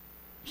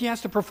he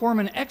has to perform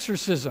an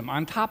exorcism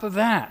on top of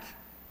that.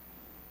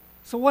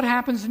 So what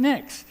happens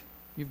next?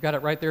 You've got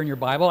it right there in your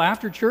Bible.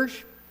 After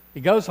church,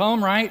 he goes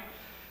home, right?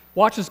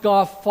 Watches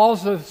golf,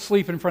 falls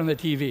asleep in front of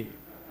the TV.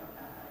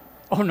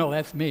 Oh, no,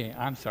 that's me.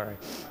 I'm sorry.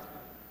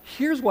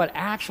 Here's what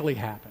actually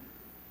happened.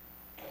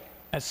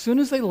 As soon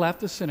as they left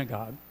the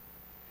synagogue,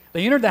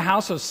 they entered the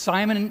house of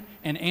Simon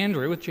and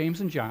Andrew with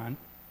James and John.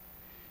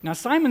 Now,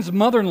 Simon's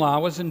mother-in-law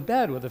was in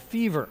bed with a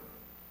fever,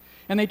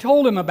 and they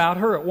told him about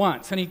her at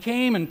once. And he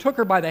came and took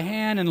her by the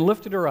hand and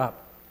lifted her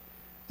up.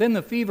 Then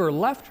the fever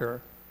left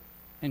her,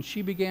 and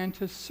she began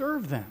to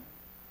serve them.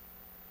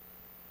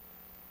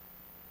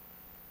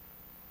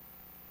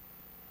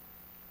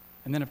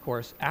 And then, of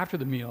course, after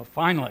the meal,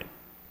 finally,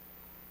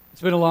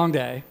 it's been a long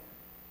day,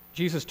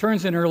 Jesus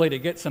turns in early to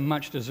get some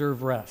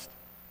much-deserved rest.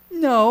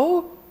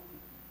 No,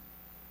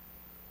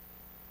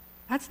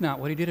 that's not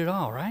what he did at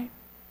all, right?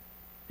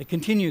 It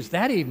continues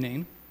that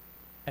evening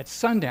at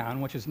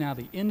sundown, which is now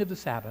the end of the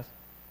Sabbath.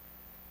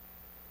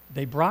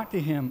 They brought to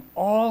him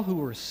all who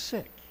were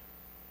sick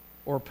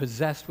or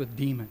possessed with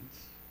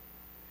demons.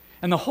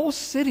 And the whole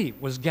city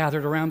was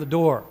gathered around the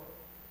door.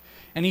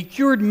 And he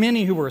cured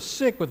many who were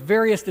sick with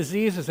various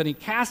diseases, and he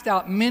cast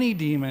out many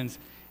demons,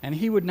 and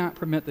he would not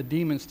permit the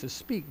demons to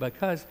speak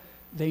because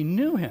they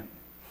knew him.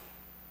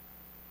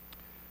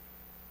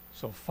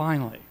 So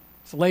finally,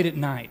 it's late at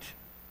night.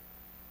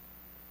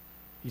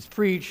 He's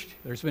preached,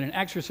 there's been an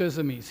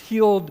exorcism, he's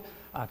healed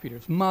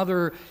Peter's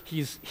mother,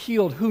 he's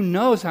healed who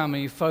knows how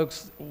many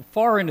folks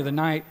far into the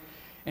night,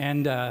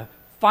 and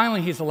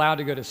finally he's allowed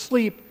to go to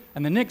sleep,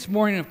 and the next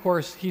morning, of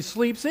course, he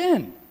sleeps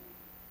in.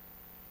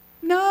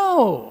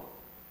 No!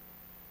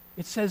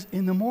 It says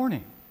in the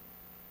morning,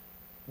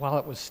 while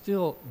it was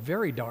still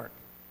very dark,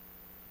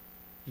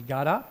 he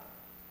got up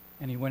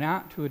and he went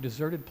out to a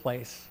deserted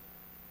place,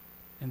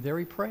 and there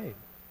he prayed.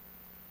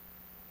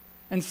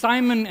 And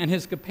Simon and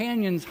his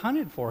companions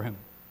hunted for him.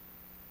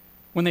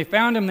 When they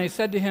found him, they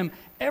said to him,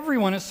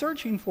 "Everyone is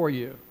searching for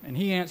you." And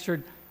he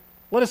answered,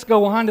 "Let us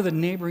go on to the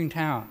neighboring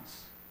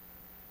towns,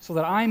 so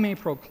that I may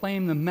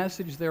proclaim the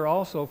message there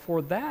also,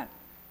 for that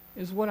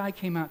is what I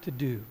came out to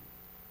do."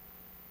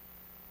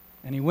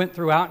 And he went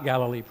throughout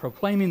Galilee,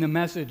 proclaiming the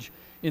message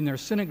in their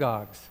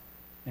synagogues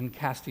and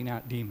casting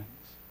out demons.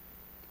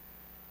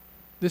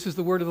 This is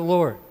the word of the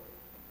Lord.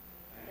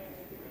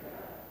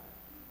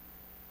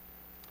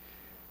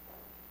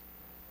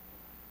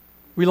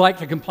 We like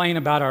to complain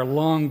about our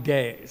long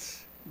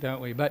days, don't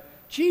we? But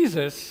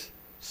Jesus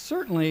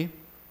certainly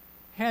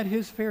had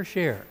his fair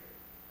share.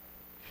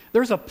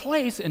 There's a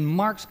place in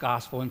Mark's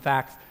gospel, in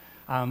fact,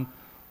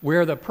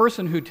 where the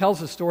person who tells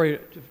the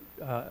story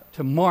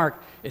to Mark,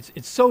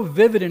 it's so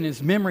vivid in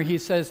his memory, he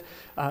says,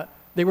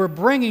 they were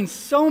bringing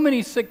so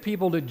many sick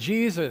people to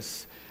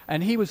Jesus,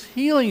 and he was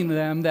healing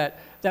them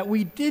that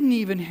we didn't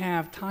even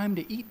have time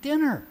to eat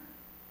dinner.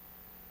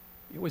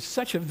 It was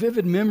such a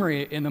vivid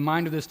memory in the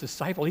mind of this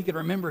disciple, he could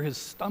remember his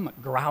stomach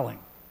growling.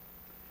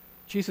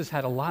 Jesus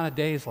had a lot of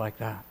days like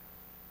that.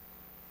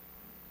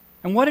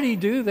 And what did he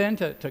do then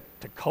to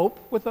cope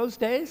with those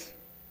days?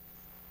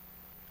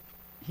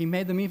 He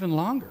made them even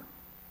longer.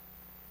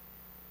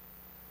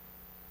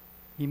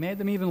 He made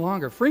them even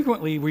longer.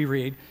 Frequently we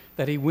read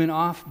that he went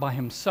off by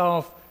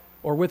himself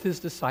or with his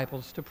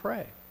disciples to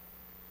pray.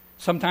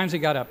 Sometimes he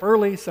got up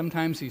early,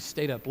 sometimes he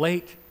stayed up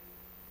late.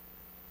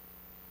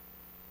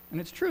 And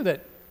it's true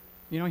that,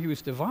 he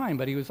was divine,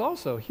 but he was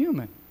also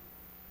human.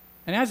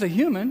 And as a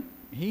human,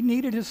 he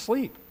needed his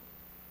sleep.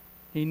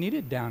 He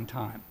needed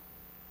downtime.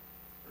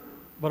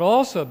 But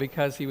also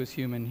because he was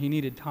human, he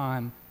needed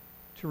time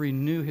to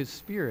renew his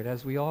spirit,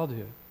 as we all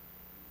do.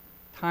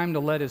 Time to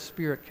let his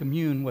spirit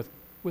commune with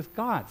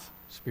God's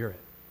spirit.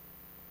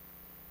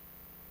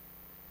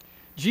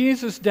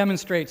 Jesus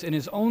demonstrates in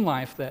his own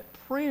life that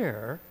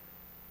prayer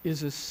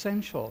is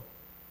essential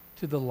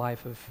to the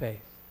life of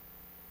faith.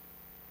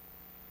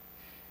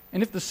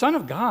 And if the Son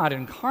of God,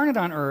 incarnate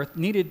on earth,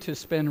 needed to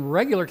spend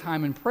regular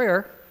time in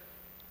prayer,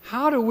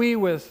 how do we,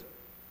 with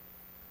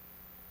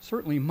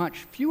certainly much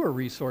fewer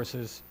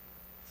resources,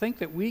 think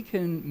that we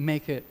can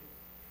make it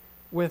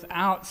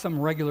without some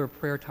regular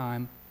prayer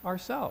time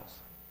ourselves?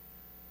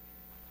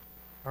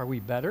 Are we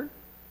better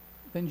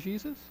than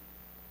Jesus?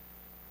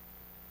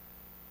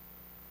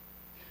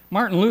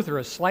 Martin Luther,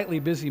 a slightly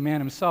busy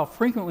man himself,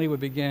 frequently would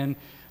begin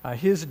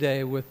his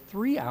day with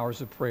 3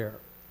 hours of prayer.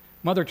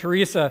 Mother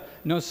Teresa,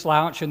 no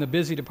slouch in the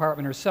busy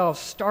department herself,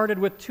 started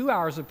with 2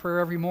 hours of prayer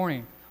every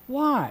morning.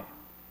 Why?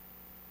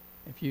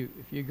 If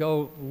you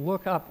go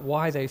look up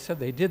why they said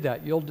they did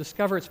that, you'll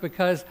discover it's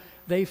because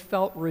they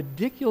felt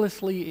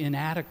ridiculously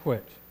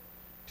inadequate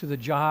to the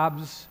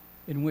jobs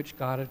in which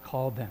God had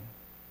called them.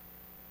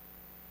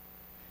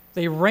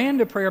 They ran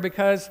to prayer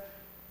because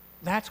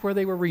that's where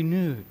they were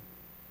renewed,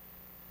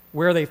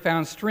 where they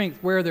found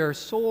strength, where their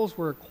souls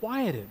were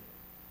quieted,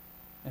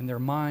 and their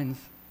minds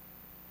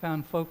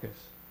found focus.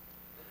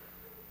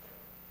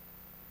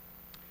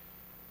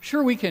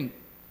 Sure, we can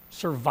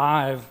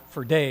survive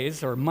for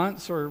days or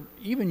months or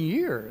even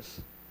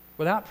years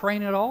without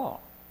praying at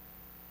all.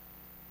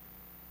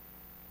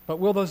 But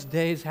will those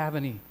days have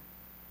any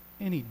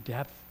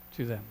depth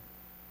to them?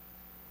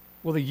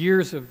 Will the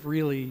years have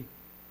really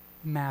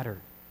mattered?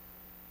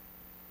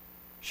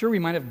 Sure, we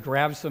might have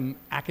grabbed some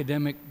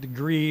academic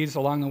degrees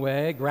along the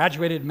way,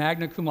 graduated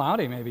magna cum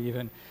laude maybe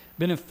even,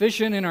 been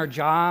efficient in our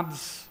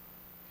jobs,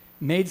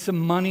 made some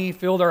money,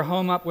 filled our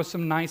home up with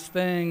some nice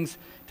things,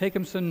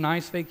 taken some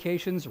nice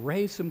vacations,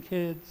 raised some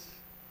kids.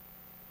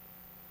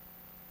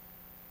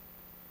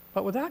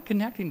 But without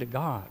connecting to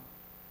God,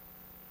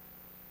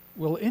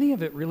 will any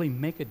of it really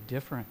make a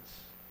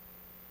difference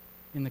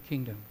in the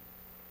kingdom?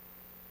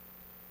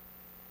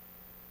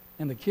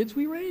 And the kids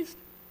we raised?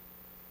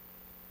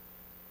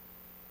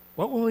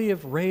 What will we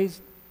have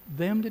raised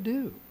them to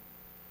do?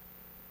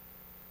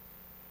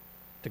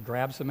 To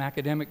grab some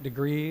academic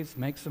degrees,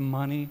 make some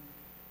money,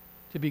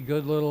 to be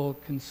good little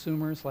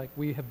consumers like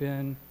we have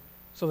been,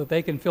 so that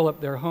they can fill up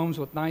their homes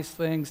with nice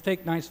things,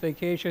 take nice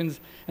vacations,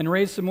 and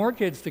raise some more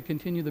kids to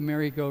continue the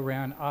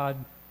merry-go-round ad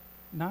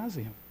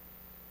nauseum.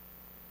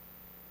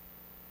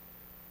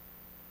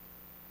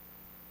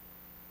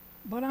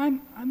 But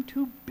I'm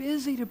too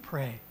busy to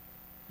pray,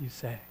 you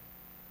say.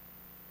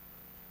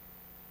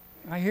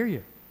 I hear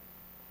you.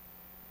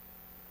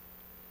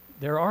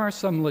 There are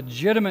some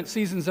legitimate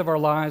seasons of our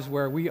lives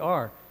where we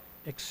are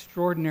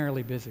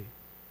extraordinarily busy.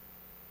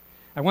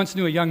 I once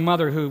knew a young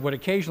mother who would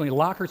occasionally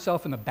lock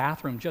herself in the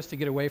bathroom just to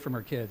get away from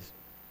her kids.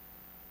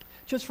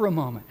 Just for a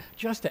moment,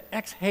 just to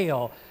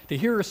exhale, to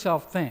hear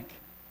herself think.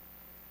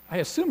 I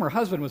assume her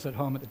husband was at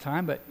home at the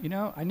time, but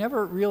I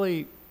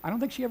don't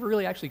think she ever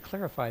really actually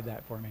clarified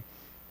that for me.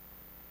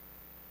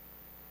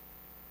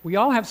 We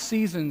all have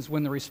seasons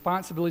when the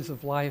responsibilities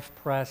of life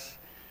press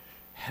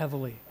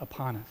heavily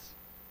upon us.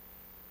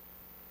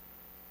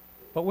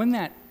 But when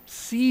that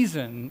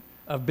season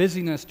of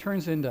busyness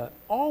turns into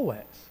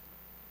always,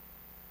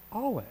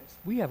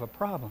 we have a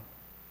problem.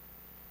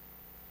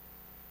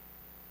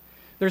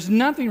 There's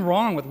nothing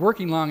wrong with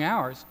working long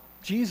hours.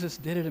 Jesus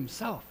did it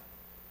himself.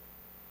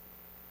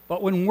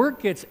 But when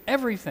work gets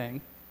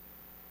everything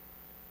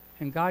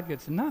and God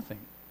gets nothing,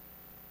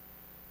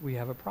 we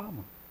have a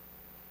problem.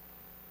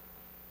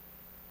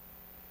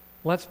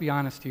 Let's be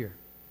honest here.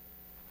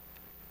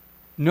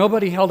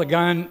 Nobody held a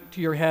gun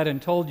to your head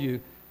and told you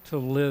to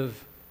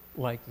live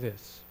like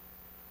this.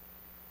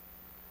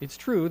 It's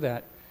true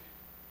that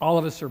all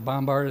of us are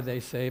bombarded, they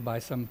say, by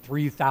some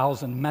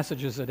 3,000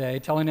 messages a day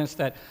telling us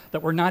that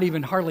we're not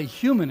even hardly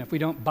human if we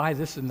don't buy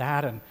this and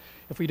that, and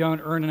if we don't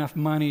earn enough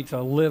money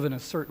to live in a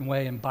certain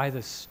way and buy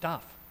this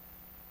stuff.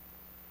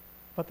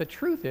 But the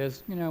truth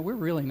is, we're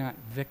really not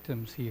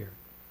victims here.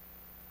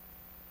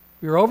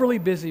 We're overly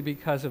busy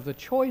because of the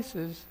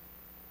choices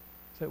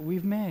that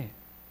we've made.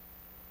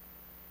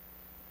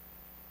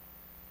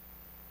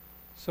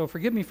 So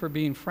forgive me for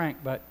being frank,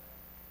 but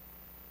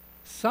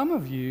some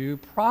of you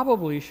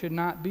probably should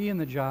not be in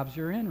the jobs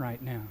you're in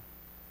right now.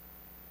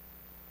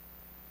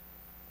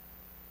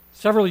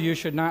 Several of you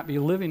should not be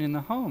living in the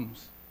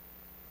homes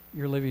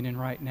you're living in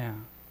right now.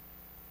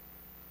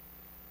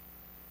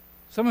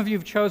 Some of you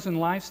have chosen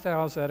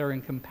lifestyles that are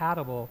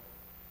incompatible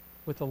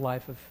with a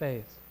life of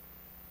faith,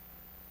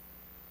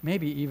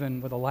 maybe even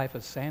with a life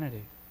of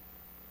sanity.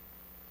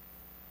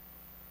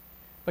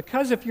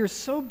 Because if you're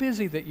so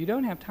busy that you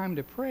don't have time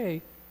to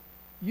pray,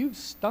 you've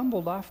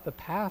stumbled off the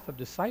path of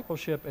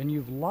discipleship and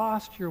you've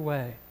lost your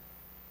way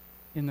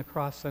in the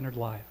cross-centered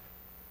life.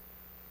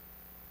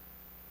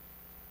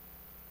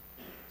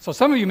 So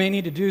some of you may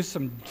need to do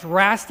some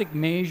drastic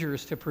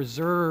measures to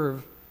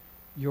preserve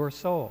your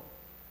soul.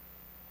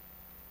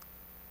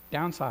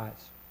 Downsize.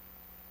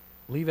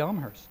 Leave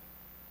Elmhurst.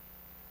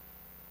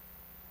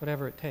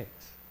 Whatever it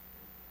takes.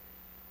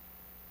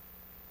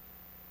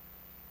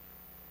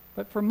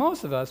 But for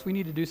most of us, we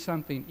need to do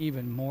something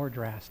even more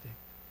drastic.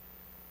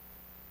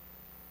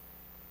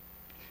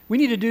 We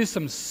need to do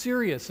some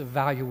serious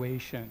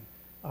evaluation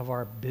of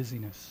our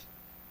busyness.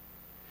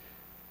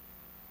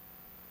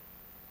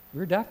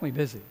 We're definitely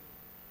busy.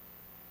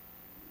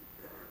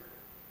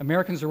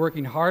 Americans are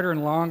working harder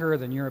and longer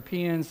than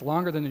Europeans,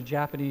 longer than the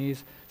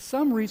Japanese.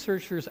 Some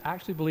researchers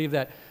actually believe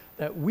that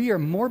we are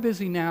more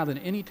busy now than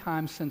any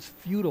time since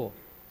feudal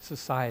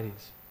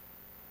societies.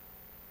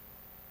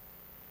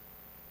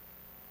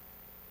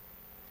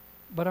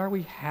 But are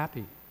we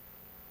happy?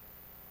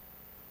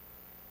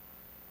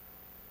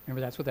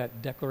 Remember, that's what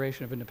that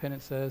Declaration of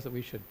Independence says, that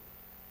we should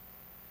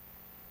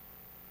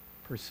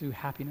pursue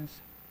happiness.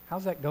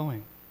 How's that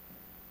going?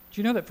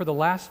 Do you know that for the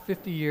last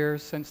 50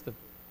 years, since the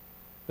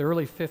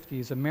early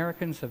 50s,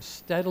 Americans have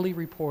steadily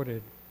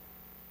reported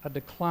a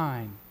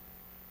decline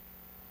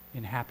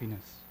in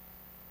happiness?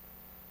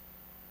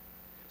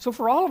 So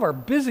for all of our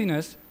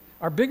busyness,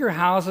 our bigger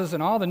houses,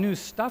 and all the new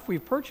stuff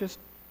we've purchased,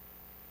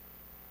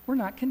 we're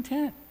not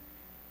content.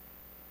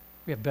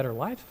 We have better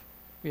life.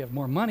 We have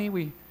more money.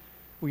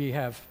 We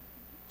have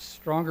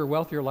stronger,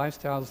 wealthier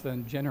lifestyles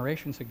than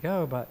generations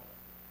ago, but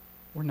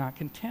we're not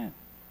content.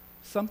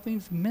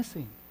 Something's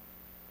missing.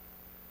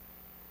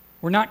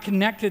 We're not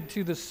connected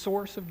to the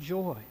source of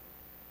joy.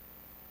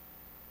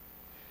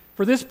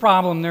 For this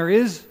problem, there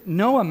is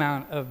no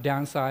amount of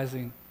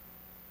downsizing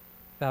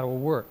that will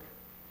work.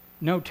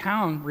 No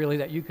town, really,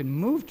 that you can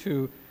move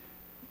to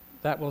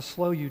that will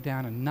slow you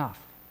down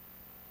enough.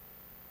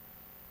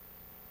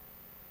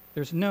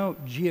 There's no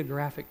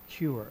geographic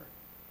cure,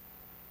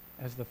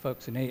 as the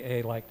folks in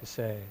AA like to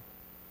say,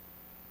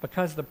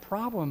 because the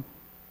problem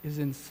is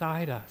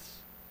inside us,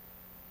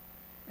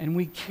 and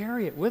we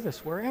carry it with us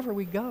wherever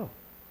we go.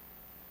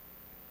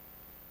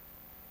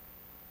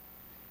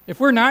 If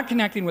we're not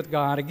connecting with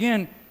God,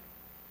 again,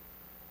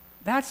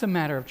 that's a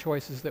matter of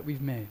choices that we've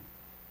made.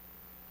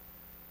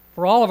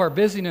 For all of our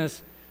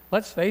busyness,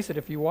 let's face it,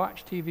 if you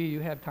watch TV, you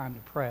have time to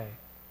pray.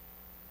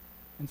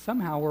 And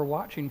somehow we're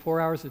watching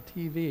 4 hours of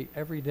TV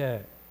every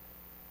day.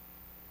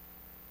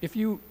 If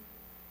you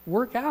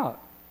work out,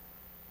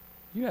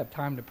 you have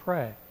time to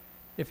pray.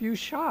 If you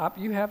shop,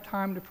 you have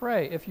time to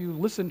pray. If you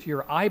listen to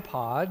your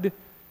iPod,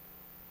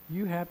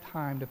 you have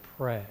time to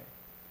pray.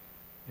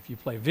 If you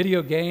play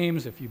video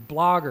games, if you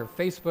blog or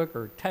Facebook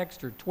or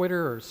text or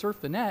Twitter or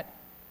surf the net,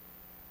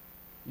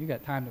 you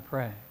got time to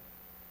pray.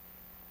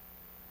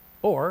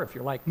 Or if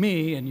you're like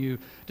me and you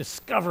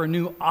discover a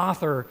new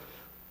author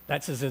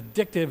that's as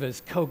addictive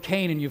as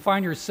cocaine and you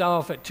find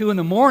yourself at 2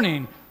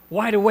 a.m.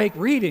 wide awake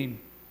reading,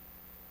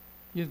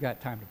 you've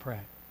got time to pray.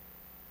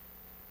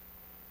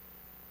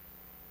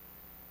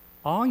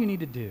 All you need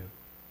to do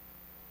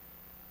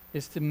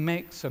is to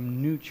make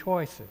some new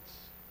choices.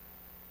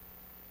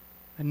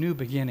 A new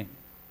beginning.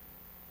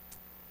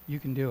 You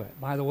can do it.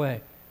 By the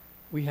way,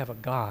 we have a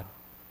God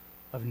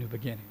of new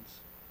beginnings.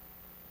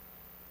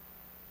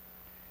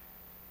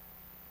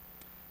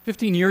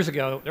 15 years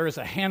ago, there was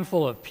a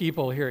handful of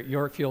people here at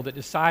Yorkfield that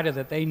decided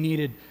that they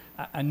needed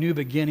a new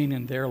beginning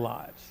in their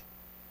lives.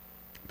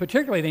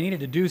 Particularly, they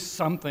needed to do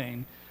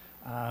something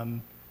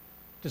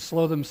to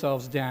slow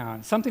themselves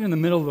down, something in the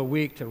middle of the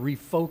week to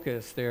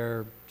refocus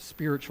their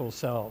spiritual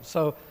selves.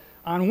 So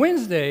on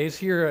Wednesdays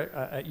here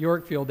at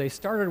Yorkfield, they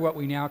started what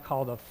we now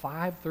call the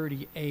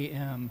 5:30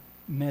 a.m.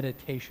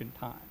 meditation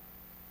time.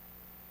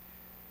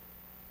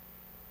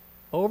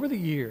 Over the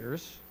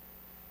years,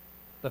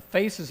 the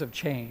faces have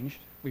changed.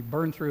 We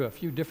burned through a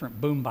few different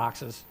boom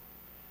boxes,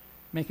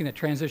 making the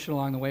transition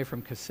along the way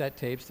from cassette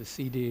tapes to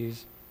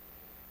CDs.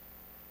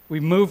 We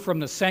moved from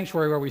the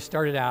sanctuary where we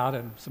started out,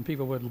 and some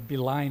people would be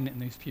lying in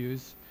these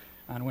pews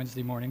on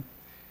Wednesday morning.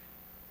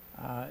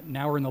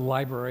 Now we're in the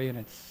library,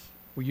 and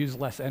we use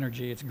less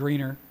energy. It's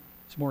greener.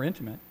 It's more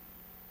intimate.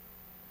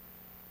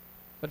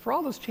 But for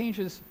all those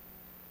changes,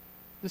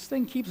 this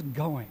thing keeps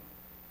going.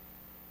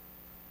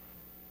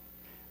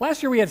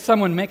 Last year, we had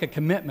someone make a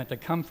commitment to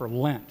come for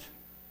Lent.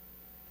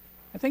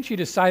 I think she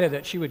decided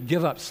that she would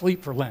give up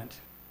sleep for Lent.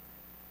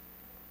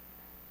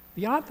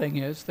 The odd thing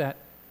is that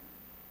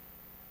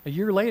a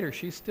year later,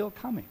 she's still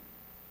coming.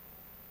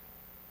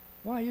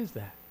 Why is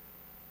that?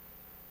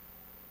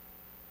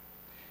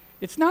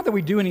 It's not that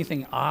we do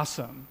anything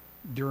awesome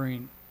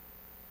during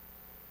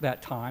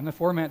that time. The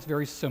format's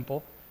very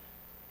simple.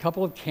 A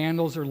couple of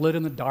candles are lit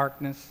in the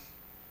darkness.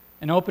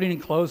 An opening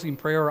and closing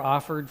prayer are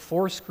offered.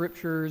 4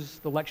 scriptures,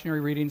 the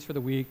lectionary readings for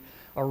the week,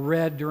 are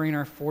read during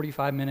our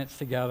 45 minutes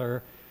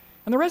together.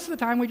 And the rest of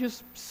the time we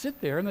just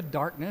sit there in the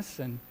darkness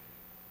and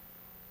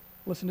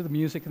listen to the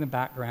music in the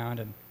background,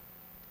 and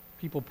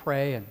people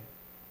pray and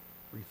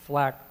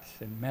reflect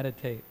and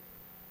meditate.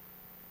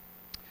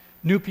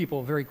 New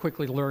people very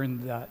quickly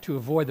learn to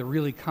avoid the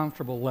really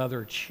comfortable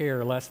leather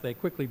chair lest they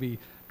quickly be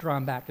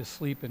drawn back to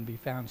sleep and be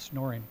found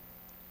snoring.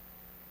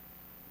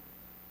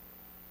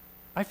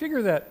 I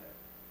figure that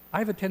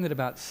I've attended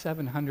about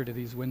 700 of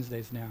these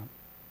Wednesdays now.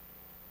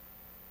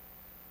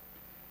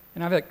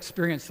 And I've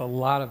experienced a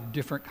lot of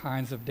different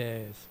kinds of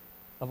days,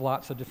 of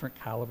lots of different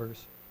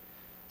calibers.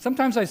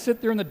 Sometimes I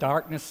sit there in the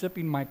darkness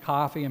sipping my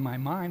coffee and my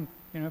mind,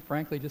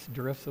 frankly just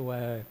drifts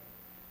away.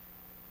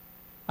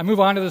 I move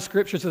on to the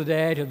scriptures of the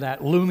day, to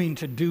that looming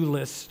to-do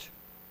list.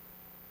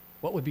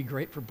 What would be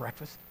great for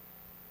breakfast?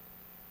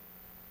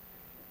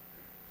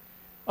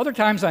 Other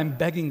times I'm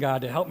begging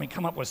God to help me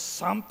come up with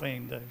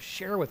something to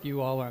share with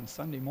you all on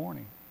Sunday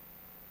morning.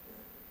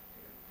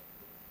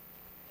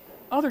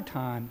 Other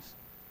times,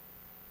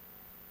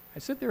 I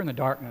sit there in the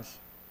darkness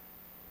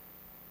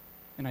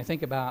and I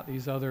think about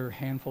these other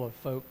handful of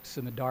folks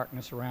in the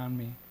darkness around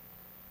me,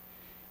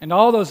 and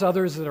all those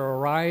others that are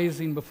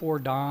arising before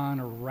dawn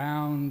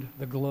around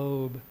the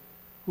globe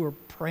who are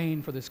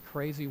praying for this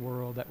crazy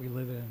world that we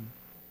live in.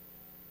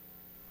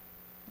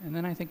 And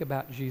then I think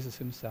about Jesus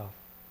himself,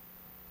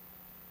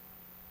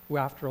 who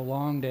after a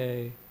long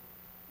day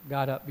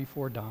got up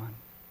before dawn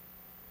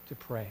to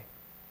pray.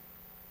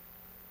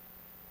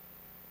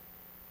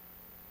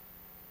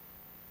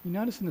 You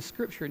notice in the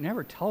scripture, it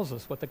never tells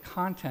us what the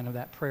content of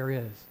that prayer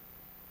is.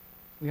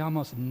 We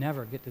almost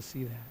never get to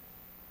see that.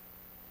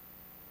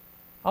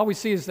 All we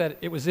see is that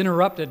it was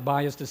interrupted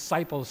by his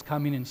disciples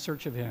coming in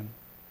search of him.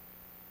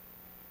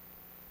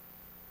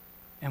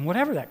 And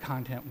whatever that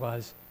content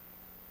was,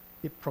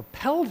 it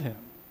propelled him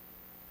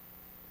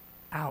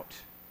out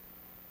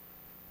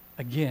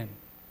again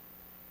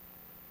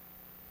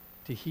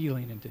to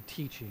healing and to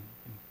teaching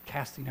and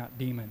casting out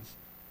demons.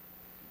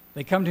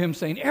 They come to him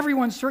saying,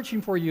 "Everyone's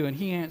searching for you." And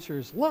he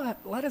answers, let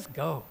us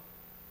go.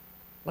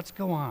 Let's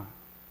go on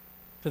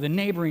to the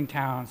neighboring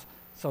towns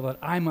so that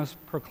I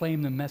must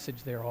proclaim the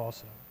message there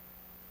also.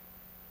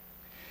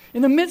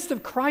 In the midst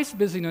of Christ's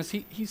busyness,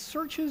 he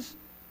searches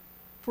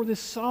for this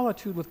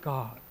solitude with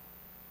God.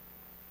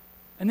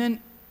 And then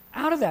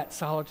out of that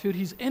solitude,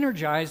 he's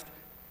energized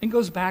and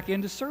goes back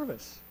into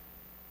service.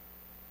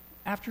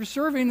 After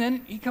serving,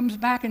 then he comes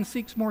back and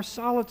seeks more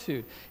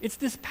solitude. It's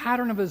this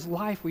pattern of his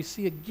life we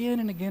see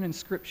again and again in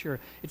Scripture.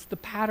 It's the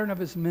pattern of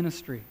his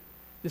ministry,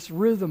 this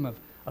rhythm of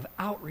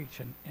outreach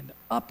and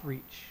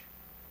upreach.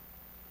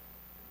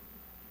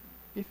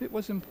 If it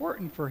was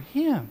important for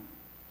him,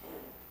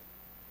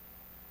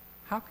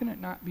 how can it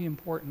not be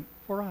important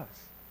for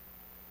us?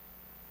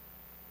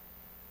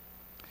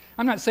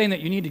 I'm not saying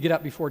that you need to get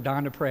up before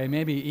dawn to pray.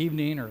 Maybe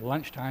evening or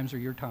lunch times are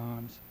your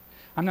times.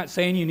 I'm not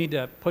saying you need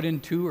to put in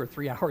 2 or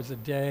 3 hours a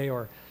day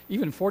or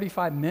even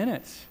 45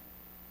 minutes.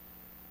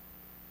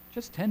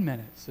 Just 10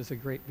 minutes is a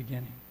great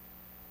beginning.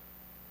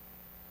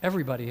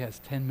 Everybody has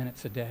 10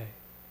 minutes a day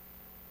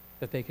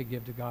that they could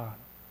give to God.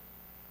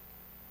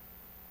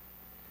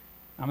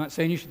 I'm not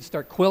saying you should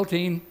start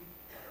quilting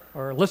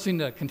or listening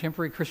to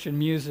contemporary Christian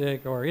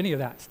music or any of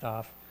that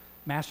stuff.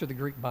 Master the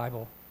Greek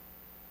Bible.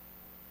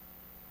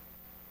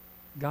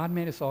 God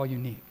made us all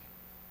unique.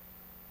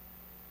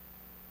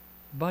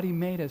 But he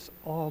made us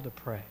all to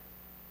pray.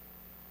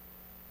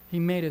 He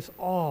made us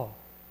all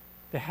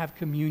to have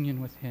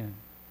communion with him,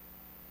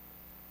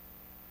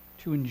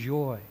 to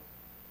enjoy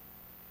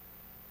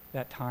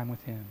that time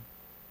with him.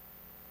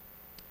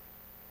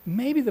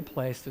 Maybe the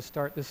place to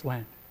start this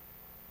Lent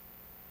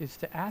is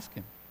to ask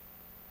him,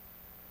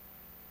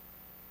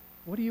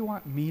 what do you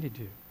want me to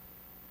do?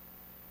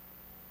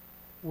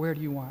 Where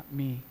do you want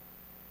me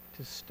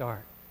to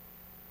start?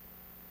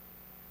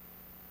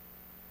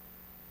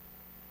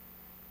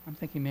 I'm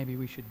thinking maybe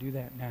we should do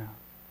that now.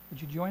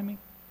 Would you join me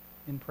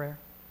in prayer?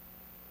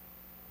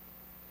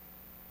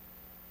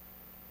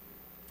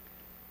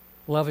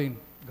 Loving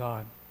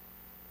God,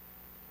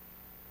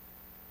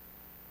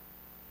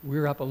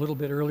 we're up a little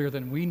bit earlier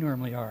than we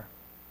normally are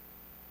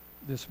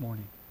this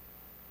morning.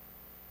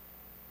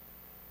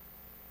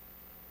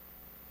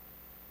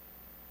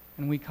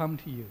 And we come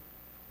to you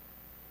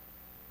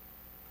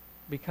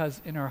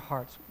because in our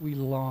hearts we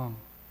long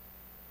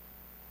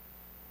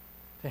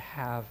to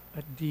have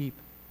a deep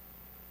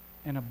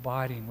and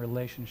abiding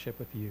relationship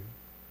with you.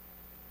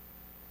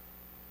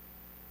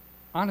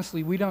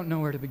 Honestly, we don't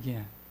know where to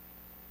begin.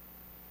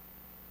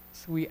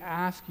 So we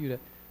ask you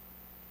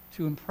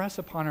to impress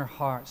upon our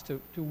hearts,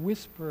 to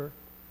whisper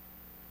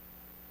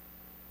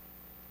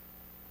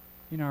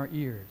in our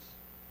ears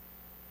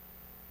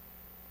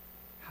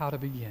how to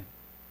begin.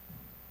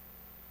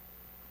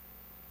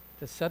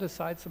 To set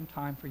aside some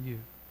time for you.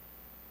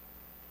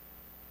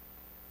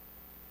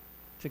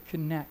 To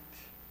connect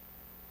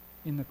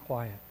in the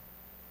quiet.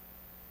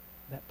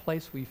 That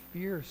place we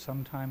fear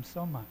sometimes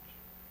so much.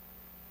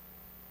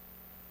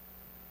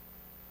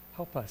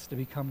 Help us to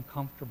become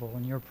comfortable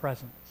in your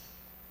presence,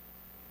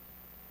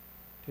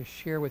 to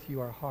share with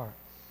you our hearts,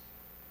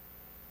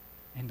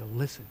 and to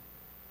listen,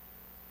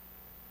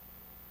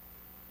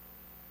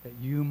 that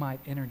you might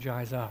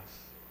energize us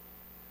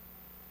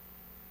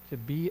to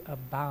be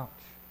about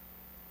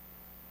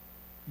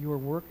your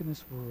work in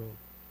this world.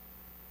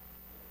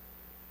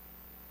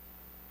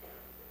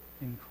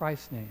 In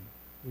Christ's name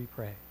we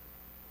pray.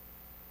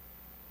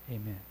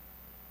 Amen.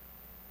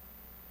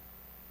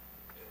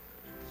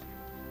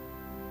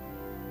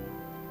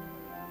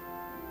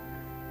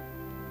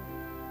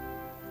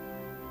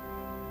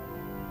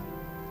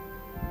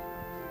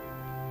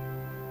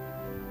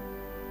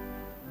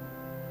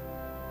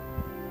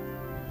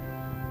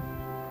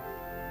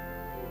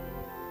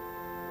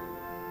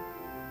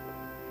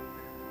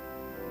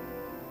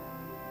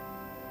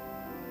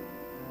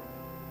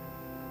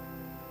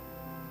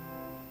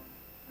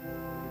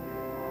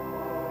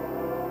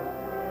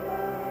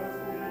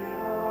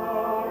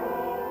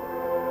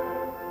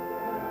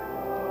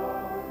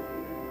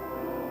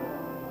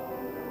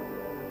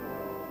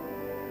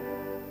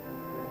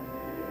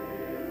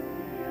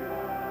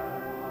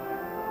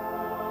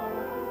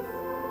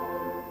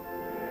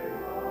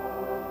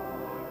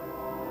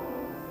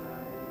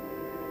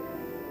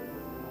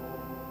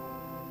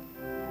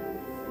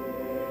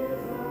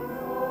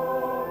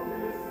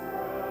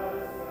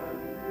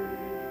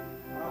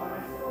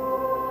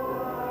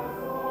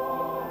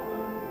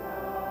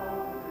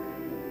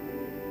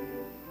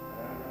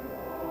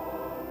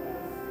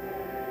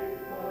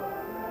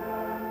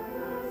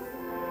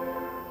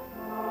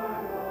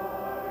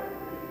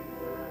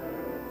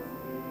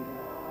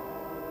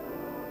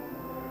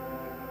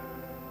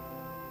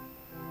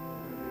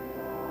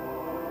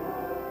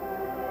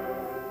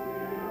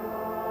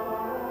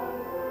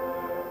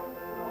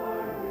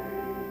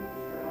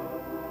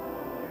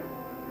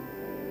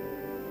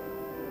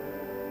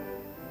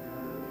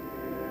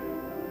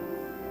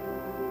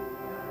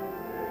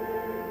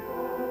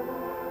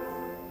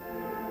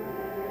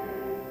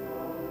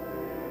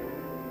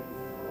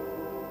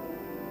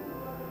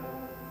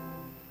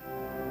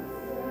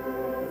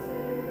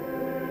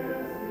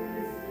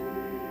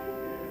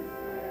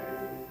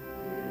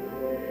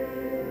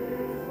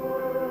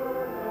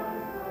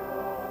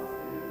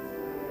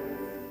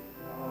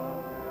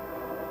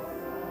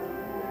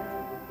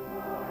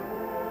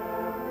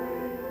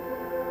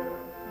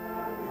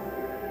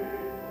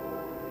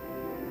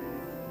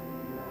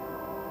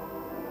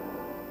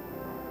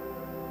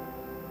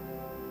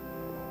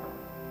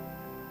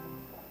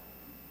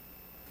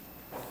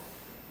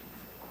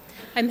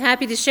 I'm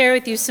happy to share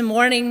with you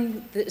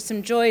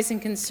some joys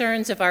and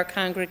concerns of our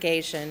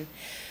congregation.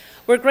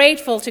 We're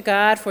grateful to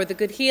God for the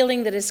good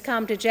healing that has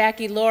come to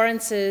Jackie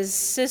Lawrence's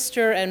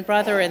sister and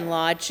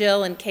brother-in-law,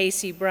 Jill and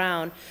Casey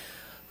Brown,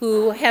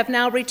 who have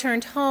now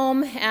returned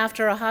home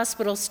after a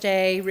hospital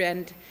stay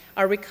and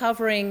are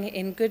recovering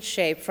in good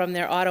shape from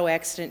their auto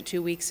accident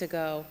 2 weeks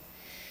ago.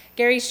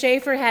 Gary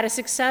Schaefer had a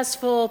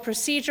successful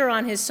procedure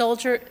on his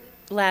shoulder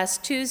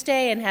last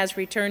Tuesday and has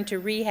returned to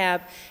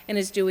rehab and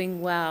is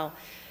doing well.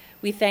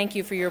 We thank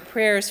you for your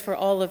prayers for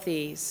all of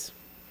these.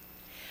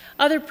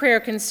 Other prayer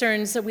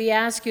concerns that we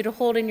ask you to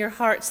hold in your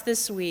hearts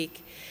this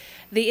week.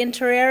 The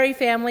Intereri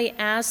family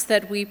asks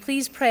that we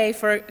please pray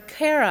for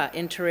Kara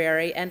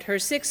Intereri and her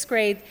 6th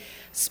grade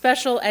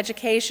special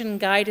education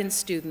guidance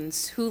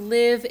students who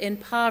live in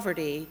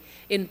poverty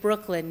in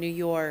Brooklyn, New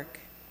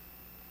York.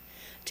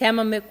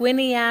 Tama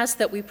McWinney asks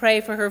that we pray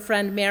for her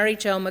friend Mary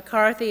Jo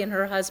McCarthy and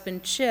her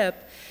husband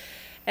Chip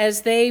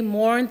as they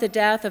mourn the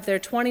death of their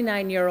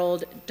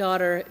 29-year-old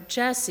daughter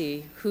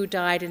Jessie, who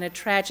died in a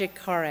tragic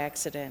car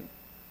accident.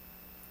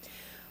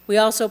 We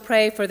also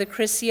pray for the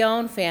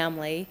Crisione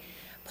family.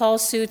 Paul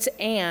Suit's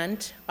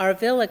aunt,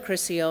 Arvilla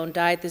Crisione,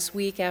 died this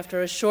week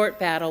after a short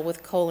battle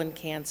with colon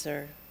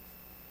cancer.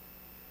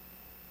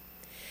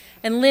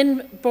 And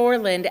Lynn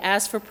Borland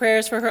asked for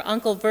prayers for her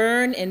Uncle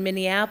Vern in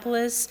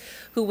Minneapolis,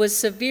 who was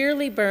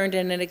severely burned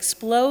in an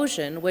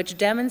explosion which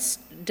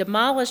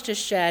demolished a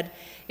shed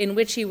in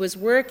which he was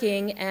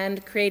working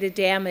and created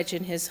damage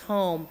in his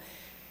home.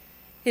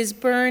 His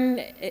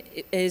burn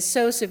is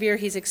so severe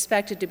he's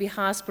expected to be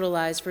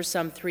hospitalized for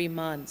some 3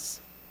 months.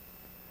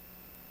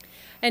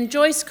 And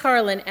Joyce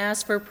Carlin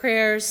asked for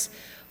prayers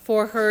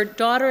for her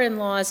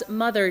daughter-in-law's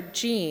mother,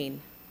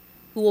 Jean,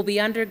 who will be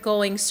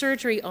undergoing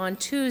surgery on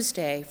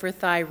Tuesday for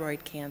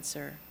thyroid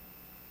cancer.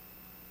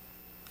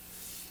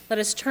 Let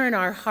us turn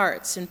our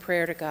hearts in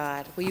prayer to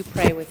God. Will you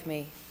pray with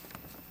me?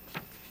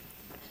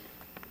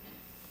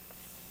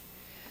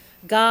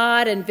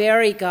 God and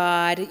very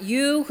God,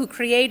 you who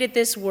created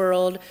this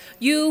world,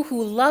 you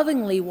who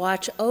lovingly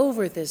watch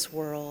over this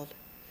world,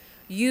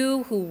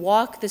 you who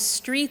walk the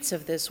streets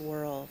of this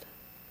world,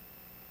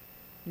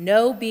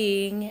 no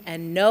being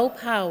and no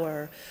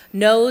power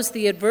knows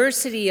the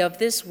adversity of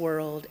this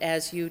world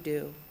as you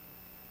do.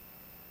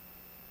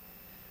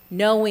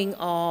 Knowing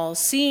all,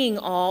 seeing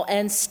all,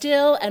 and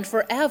still and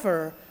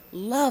forever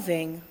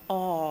loving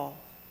all.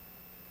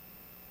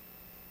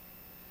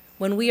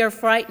 When we are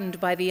frightened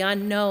by the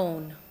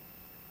unknown,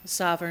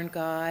 sovereign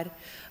God,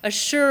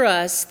 assure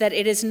us that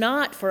it is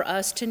not for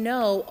us to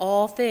know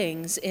all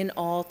things in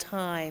all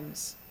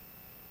times.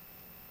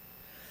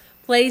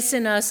 Place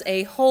in us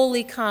a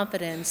holy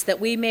confidence that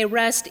we may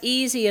rest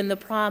easy in the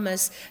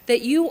promise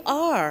that you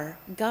are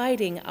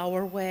guiding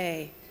our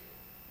way.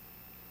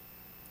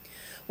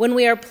 When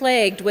we are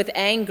plagued with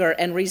anger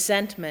and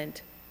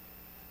resentment,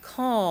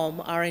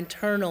 calm our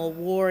internal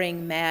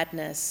warring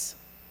madness.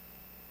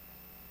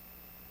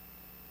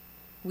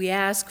 We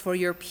ask for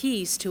your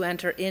peace to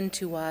enter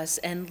into us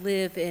and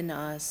live in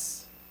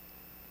us.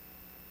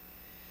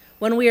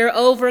 When we are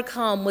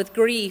overcome with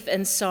grief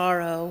and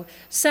sorrow,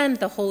 send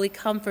the Holy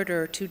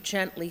Comforter to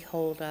gently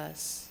hold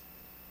us.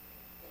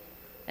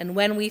 And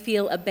when we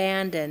feel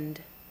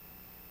abandoned,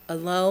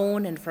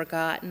 alone and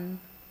forgotten,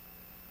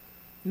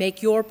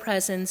 make your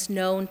presence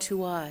known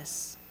to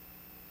us.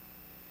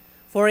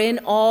 For in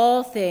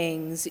all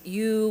things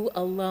you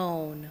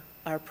alone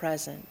are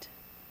present.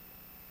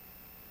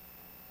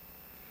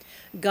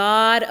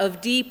 God of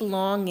deep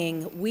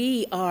longing,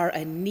 we are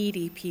a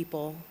needy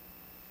people.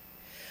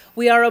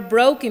 We are a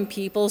broken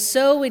people,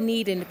 so in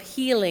need of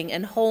healing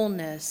and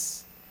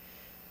wholeness.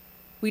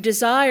 We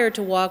desire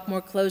to walk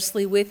more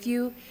closely with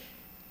you,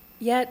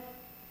 yet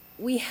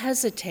we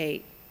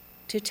hesitate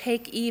to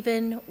take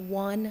even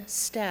one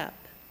step.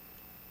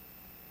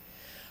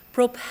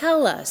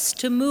 Propel us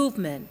to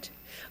movement.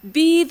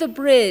 Be the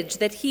bridge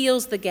that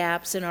heals the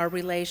gaps in our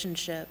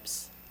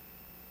relationships.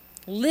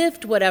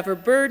 Lift whatever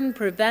burden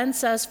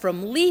prevents us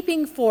from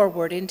leaping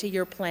forward into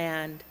your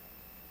plan.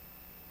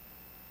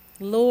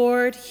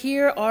 Lord,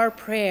 hear our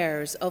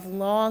prayers of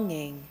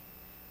longing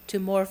to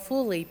more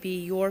fully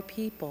be your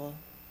people.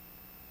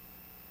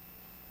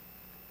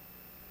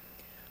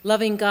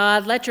 Loving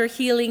God, let your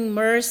healing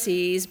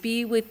mercies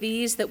be with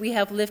these that we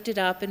have lifted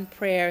up in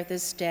prayer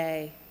this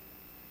day.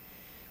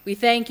 We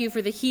thank you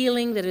for the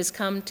healing that has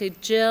come to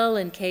Jill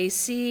and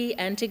KC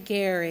and to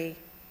Gary.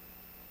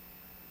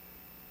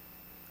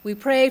 We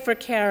pray for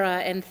Kara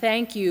and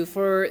thank you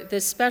for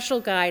the special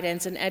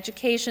guidance and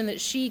education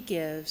that she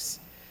gives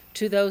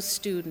to those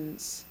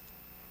students.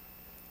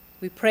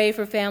 We pray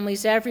for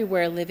families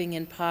everywhere living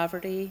in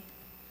poverty.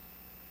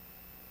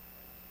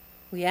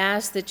 We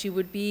ask that you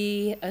would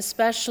be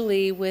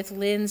especially with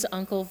Lynn's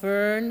Uncle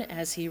Vern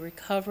as he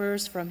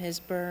recovers from his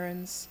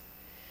burns,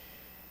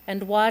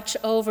 and watch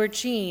over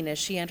Jean as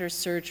she enters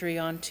surgery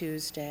on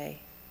Tuesday.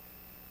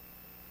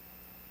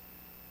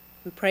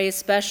 We pray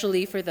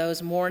especially for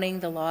those mourning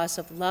the loss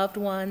of loved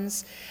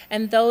ones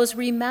and those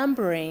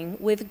remembering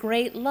with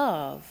great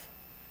love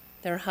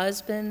their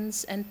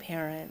husbands and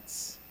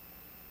parents.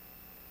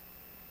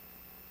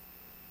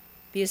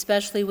 Be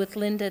especially with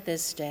Linda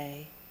this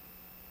day.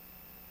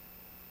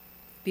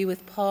 Be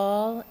with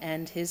Paul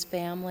and his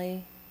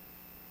family,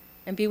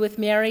 and be with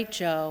Mary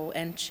Jo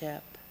and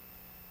Chip.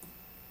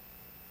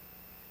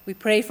 We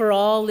pray for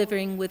all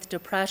living with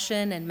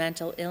depression and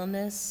mental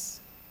illness.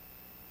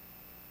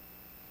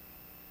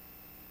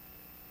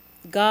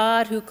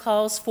 God, who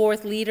calls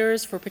forth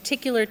leaders for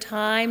particular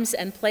times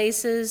and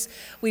places,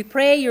 we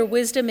pray your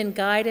wisdom and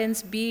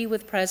guidance be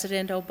with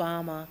President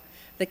Obama,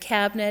 the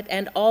cabinet,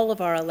 and all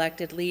of our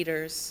elected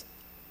leaders.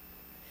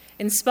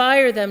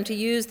 Inspire them to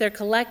use their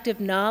collective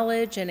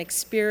knowledge and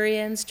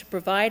experience to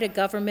provide a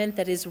government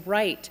that is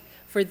right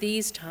for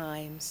these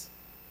times.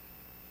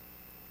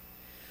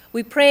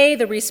 We pray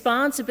the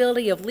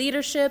responsibility of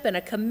leadership and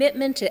a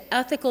commitment to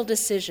ethical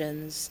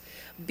decisions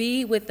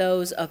be with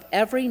those of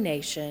every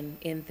nation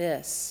in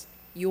this,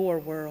 your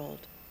world.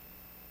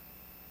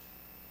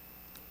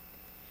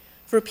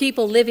 For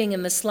people living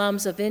in the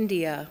slums of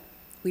India,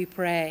 we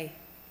pray.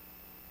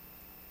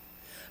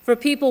 For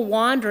people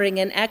wandering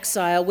in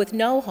exile with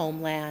no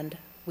homeland,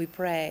 we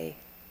pray.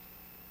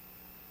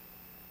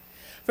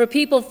 For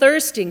people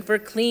thirsting for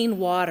clean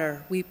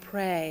water, we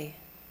pray.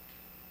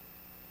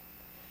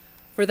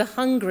 For the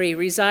hungry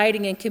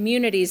residing in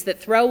communities that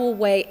throw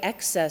away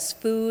excess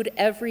food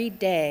every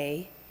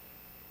day,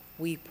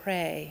 we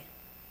pray.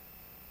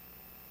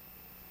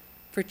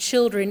 For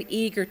children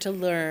eager to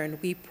learn,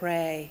 we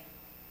pray.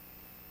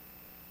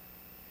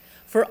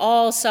 For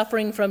all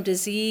suffering from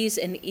disease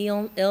and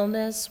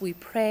illness, we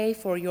pray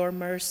for your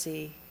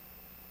mercy.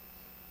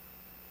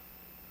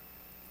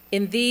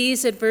 In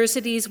these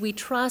adversities, we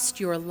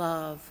trust your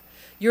love,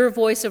 your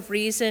voice of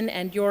reason,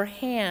 and your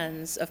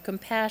hands of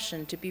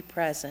compassion to be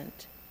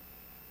present.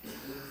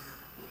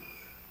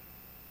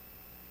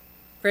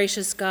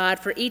 Gracious God,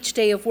 for each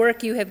day of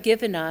work you have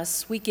given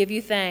us, we give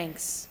you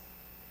thanks.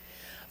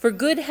 For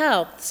good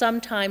health,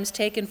 sometimes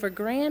taken for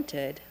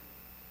granted,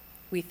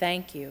 we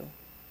thank you.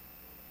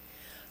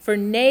 For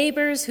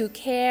neighbors who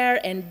care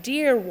and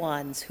dear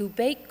ones who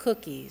bake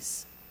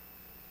cookies,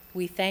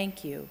 we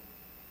thank you.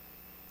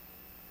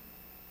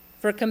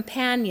 For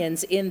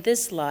companions in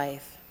this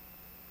life,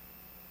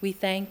 we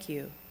thank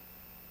you.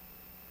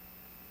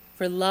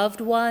 For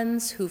loved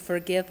ones who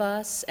forgive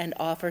us and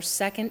offer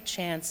second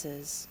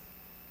chances,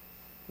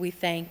 we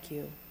thank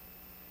you.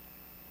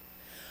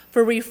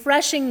 For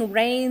refreshing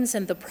rains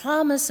and the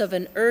promise of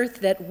an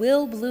earth that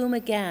will bloom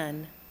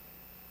again,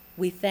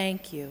 we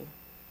thank you.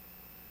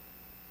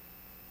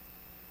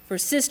 For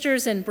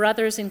sisters and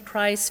brothers in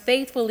Christ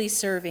faithfully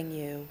serving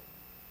you,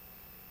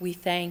 we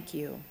thank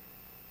you.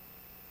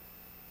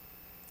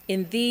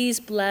 In these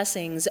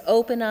blessings,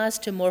 open us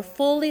to more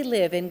fully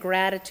live in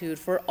gratitude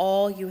for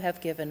all you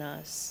have given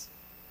us.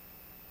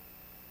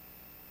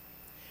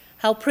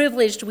 How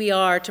privileged we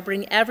are to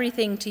bring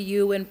everything to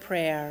you in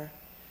prayer,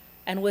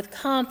 and with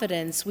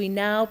confidence we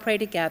now pray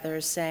together,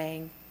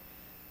 saying,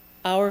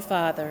 Our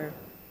Father,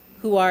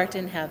 who art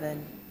in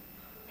heaven,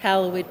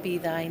 hallowed be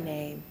thy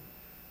name.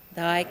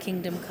 Thy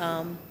kingdom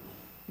come,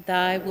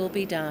 thy will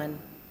be done,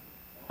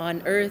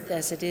 on earth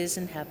as it is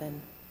in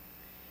heaven.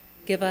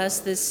 Give us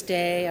this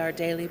day our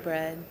daily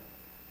bread,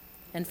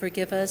 and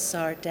forgive us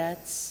our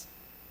debts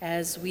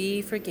as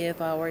we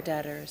forgive our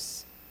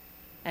debtors.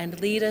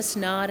 And lead us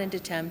not into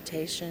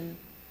temptation,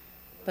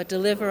 but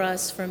deliver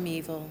us from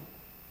evil.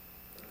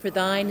 For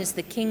thine is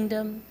the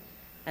kingdom,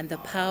 and the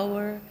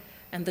power,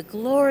 and the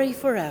glory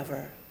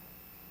forever.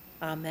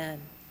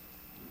 Amen.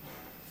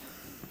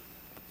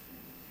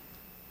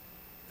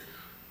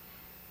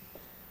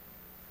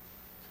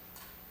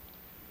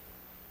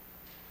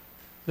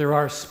 There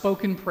are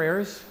spoken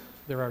prayers,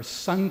 there are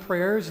sung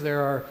prayers,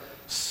 there are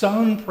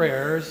sown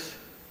prayers,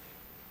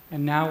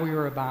 and now we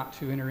are about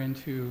to enter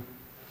into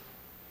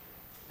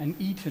an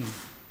eaten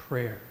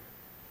prayer,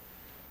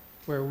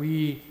 where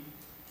we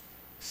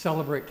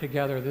celebrate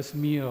together this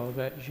meal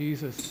that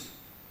Jesus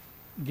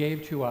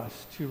gave to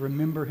us to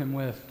remember him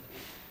with.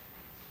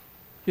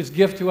 His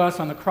gift to us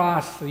on the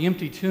cross, the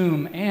empty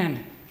tomb,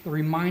 and the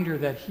reminder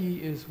that he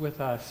is with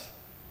us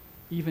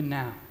even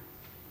now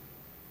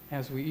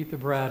as we eat the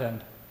bread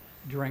and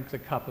drink the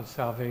cup of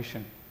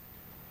salvation.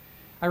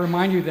 I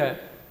remind you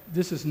that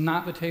this is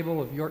not the table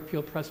of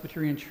Yorkfield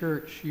Presbyterian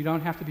Church. You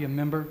don't have to be a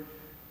member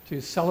to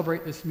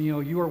celebrate this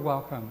meal. You are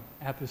welcome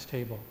at this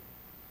table.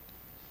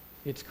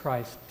 It's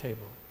Christ's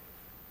table.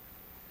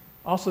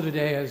 Also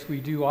today, as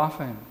we do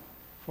often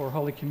for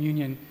Holy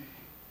Communion,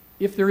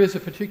 if there is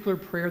a particular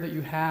prayer that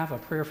you have, a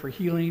prayer for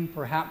healing,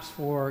 perhaps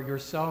for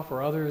yourself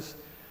or others,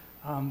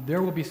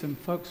 there will be some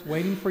folks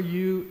waiting for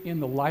you in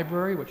the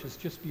library, which is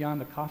just beyond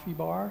the coffee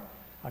bar.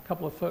 A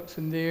couple of folks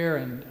in there,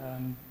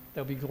 and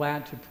they'll be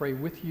glad to pray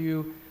with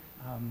you.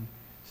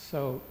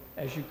 So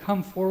as you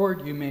come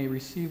forward, you may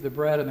receive the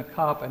bread and the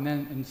cup, and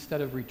then instead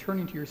of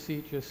returning to your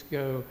seat, just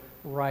go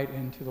right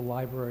into the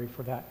library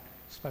for that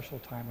special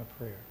time of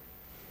prayer.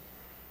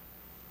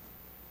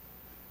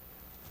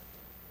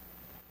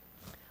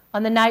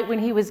 On the night when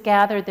he was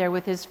gathered there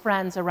with his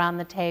friends around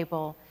the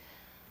table,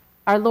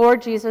 Our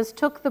Lord Jesus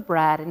took the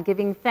bread and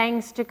giving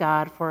thanks to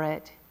God for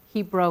it,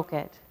 he broke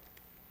it.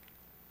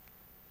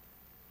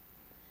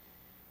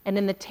 And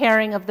in the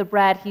tearing of the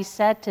bread, he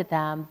said to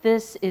them,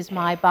 "This is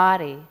my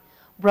body,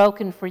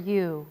 broken for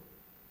you.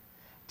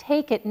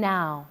 Take it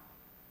now.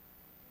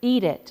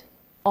 Eat it,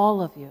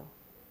 all of you."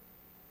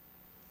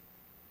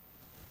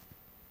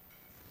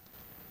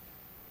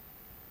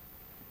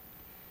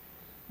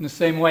 In the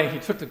same way, he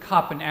took the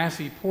cup, and as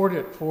he poured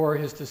it for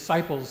his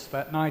disciples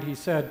that night, he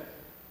said,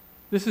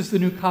 "This is the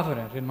new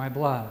covenant in my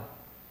blood,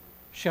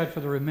 shed for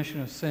the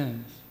remission of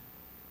sins.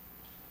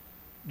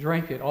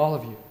 Drink it, all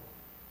of you,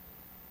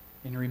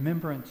 in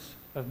remembrance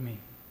of me."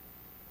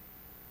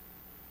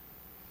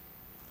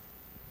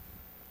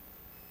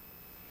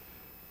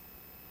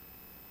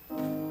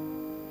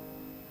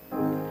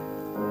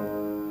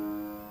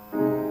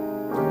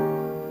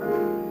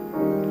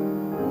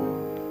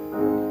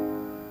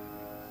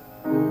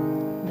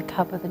 The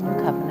cup of the new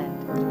covenant.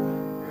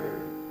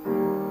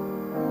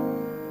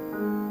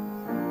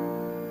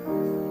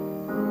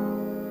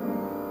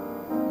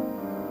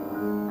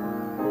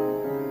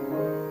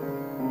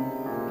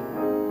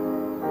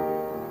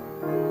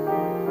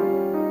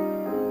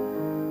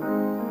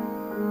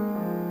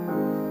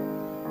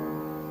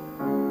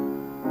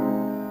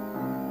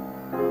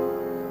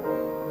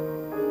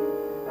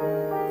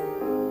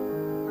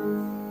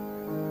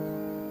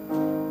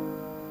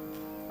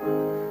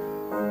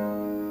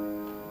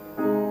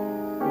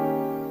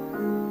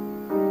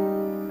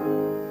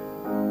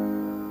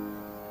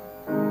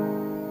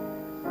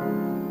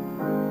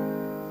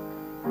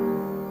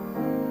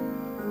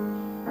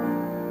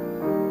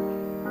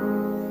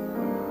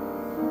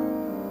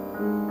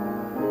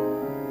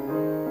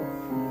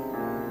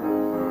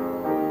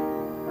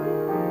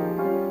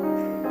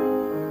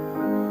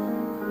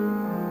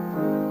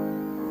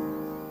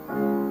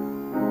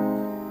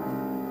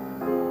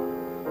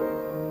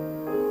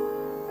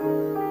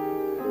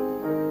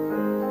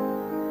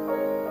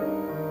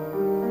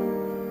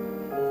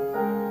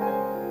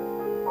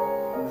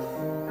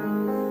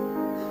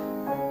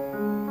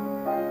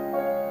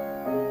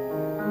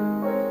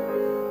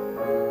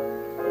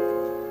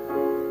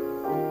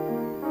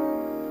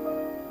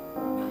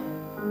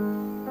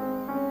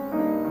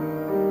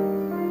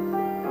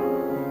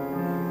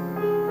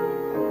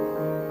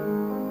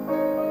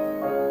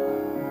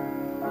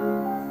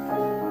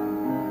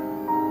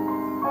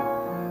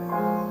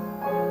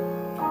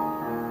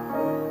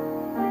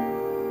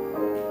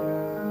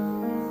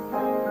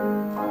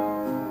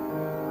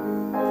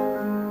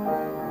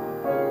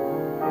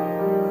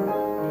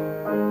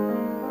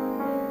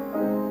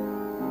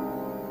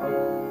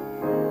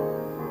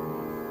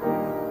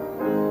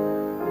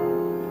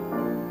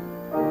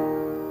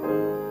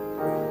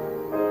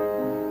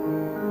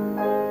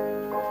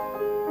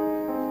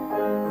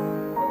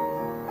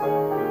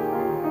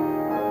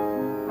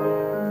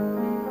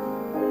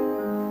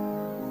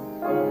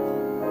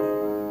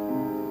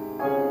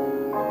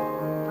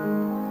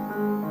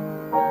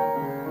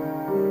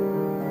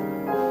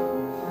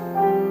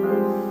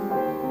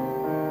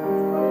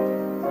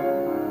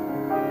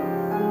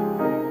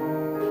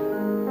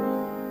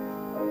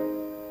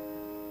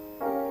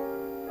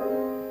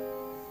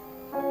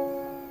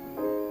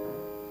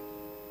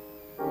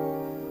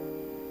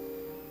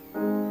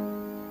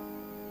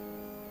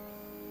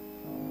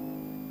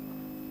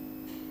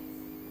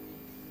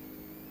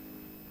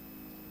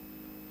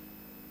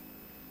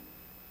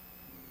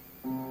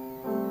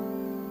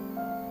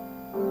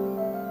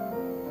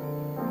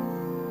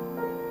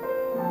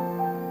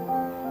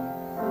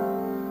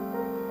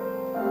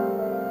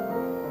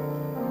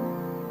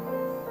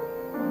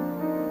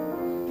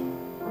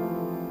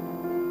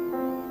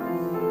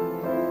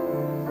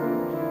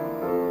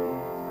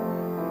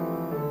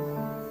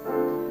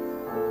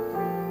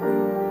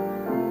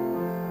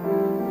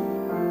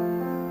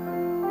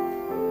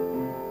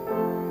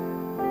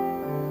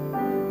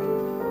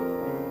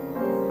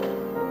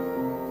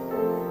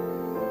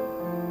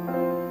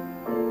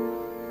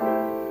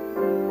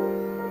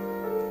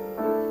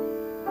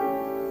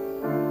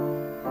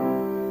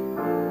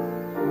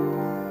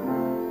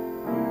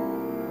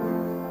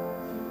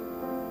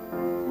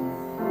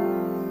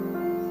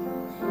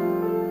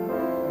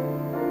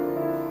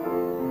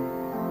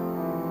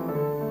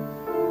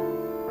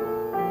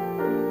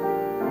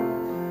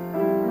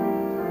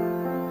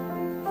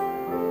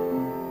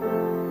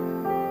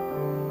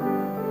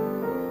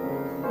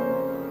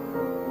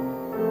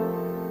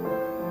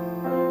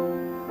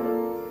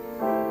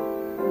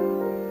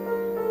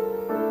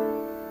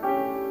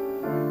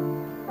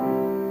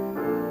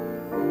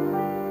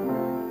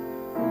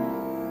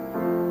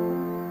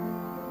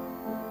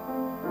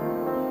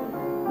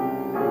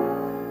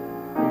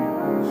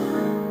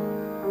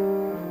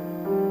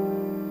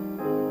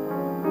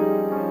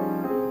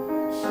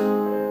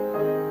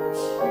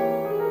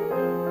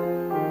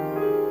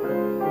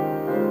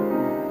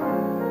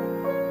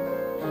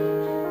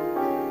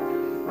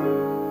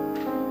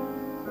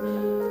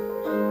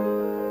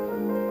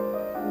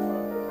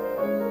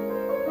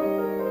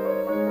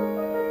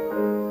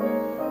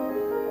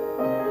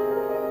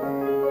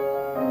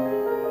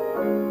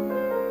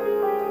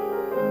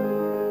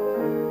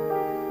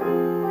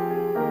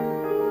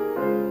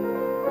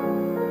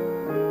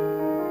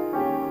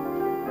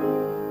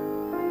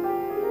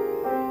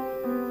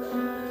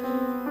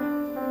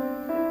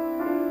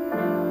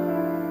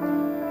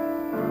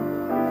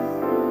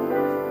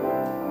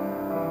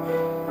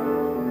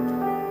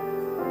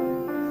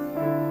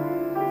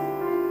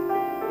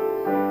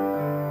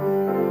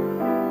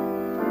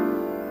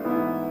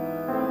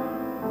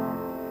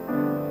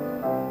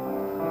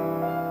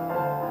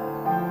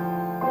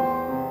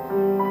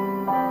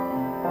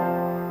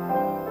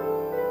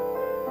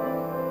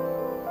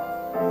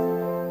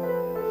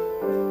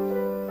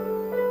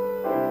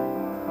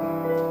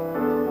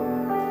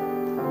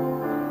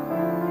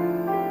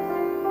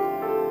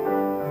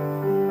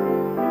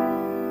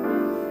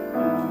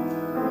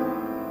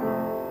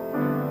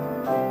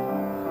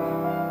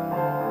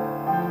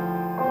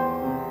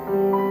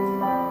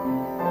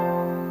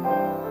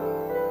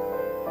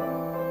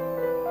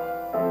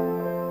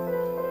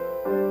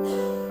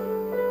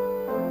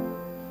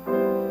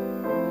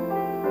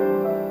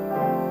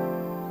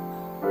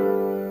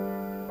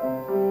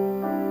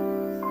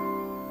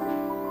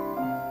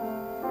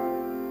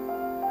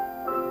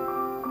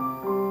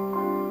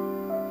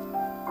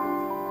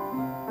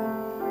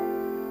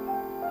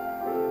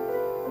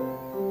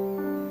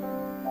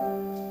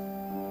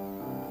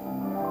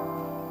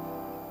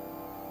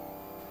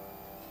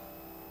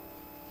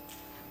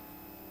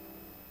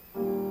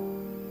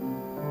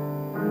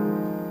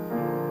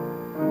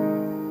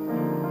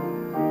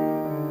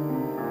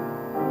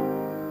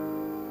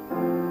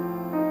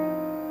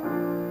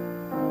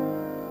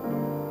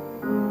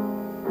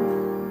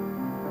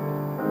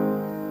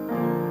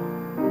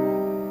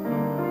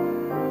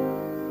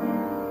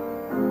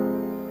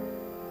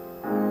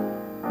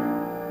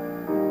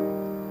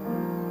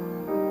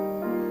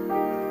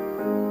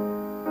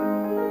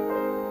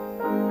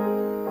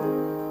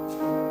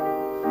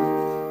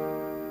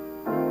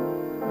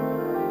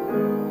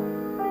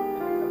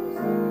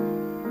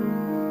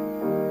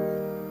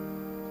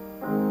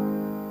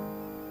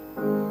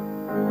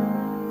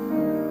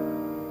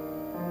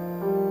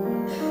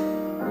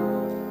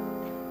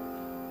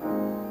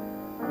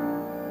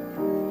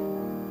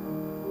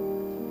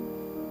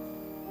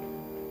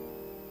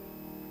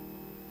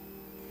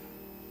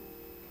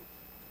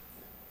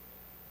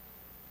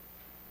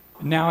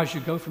 And now, as you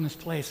go from this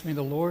place, may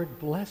the Lord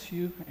bless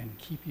you and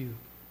keep you.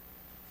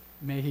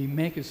 May he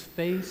make his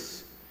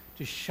face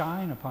to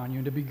shine upon you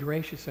and to be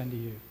gracious unto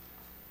you.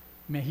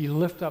 May he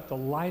lift up the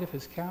light of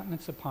his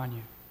countenance upon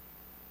you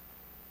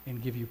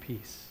and give you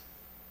peace.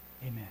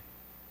 Amen.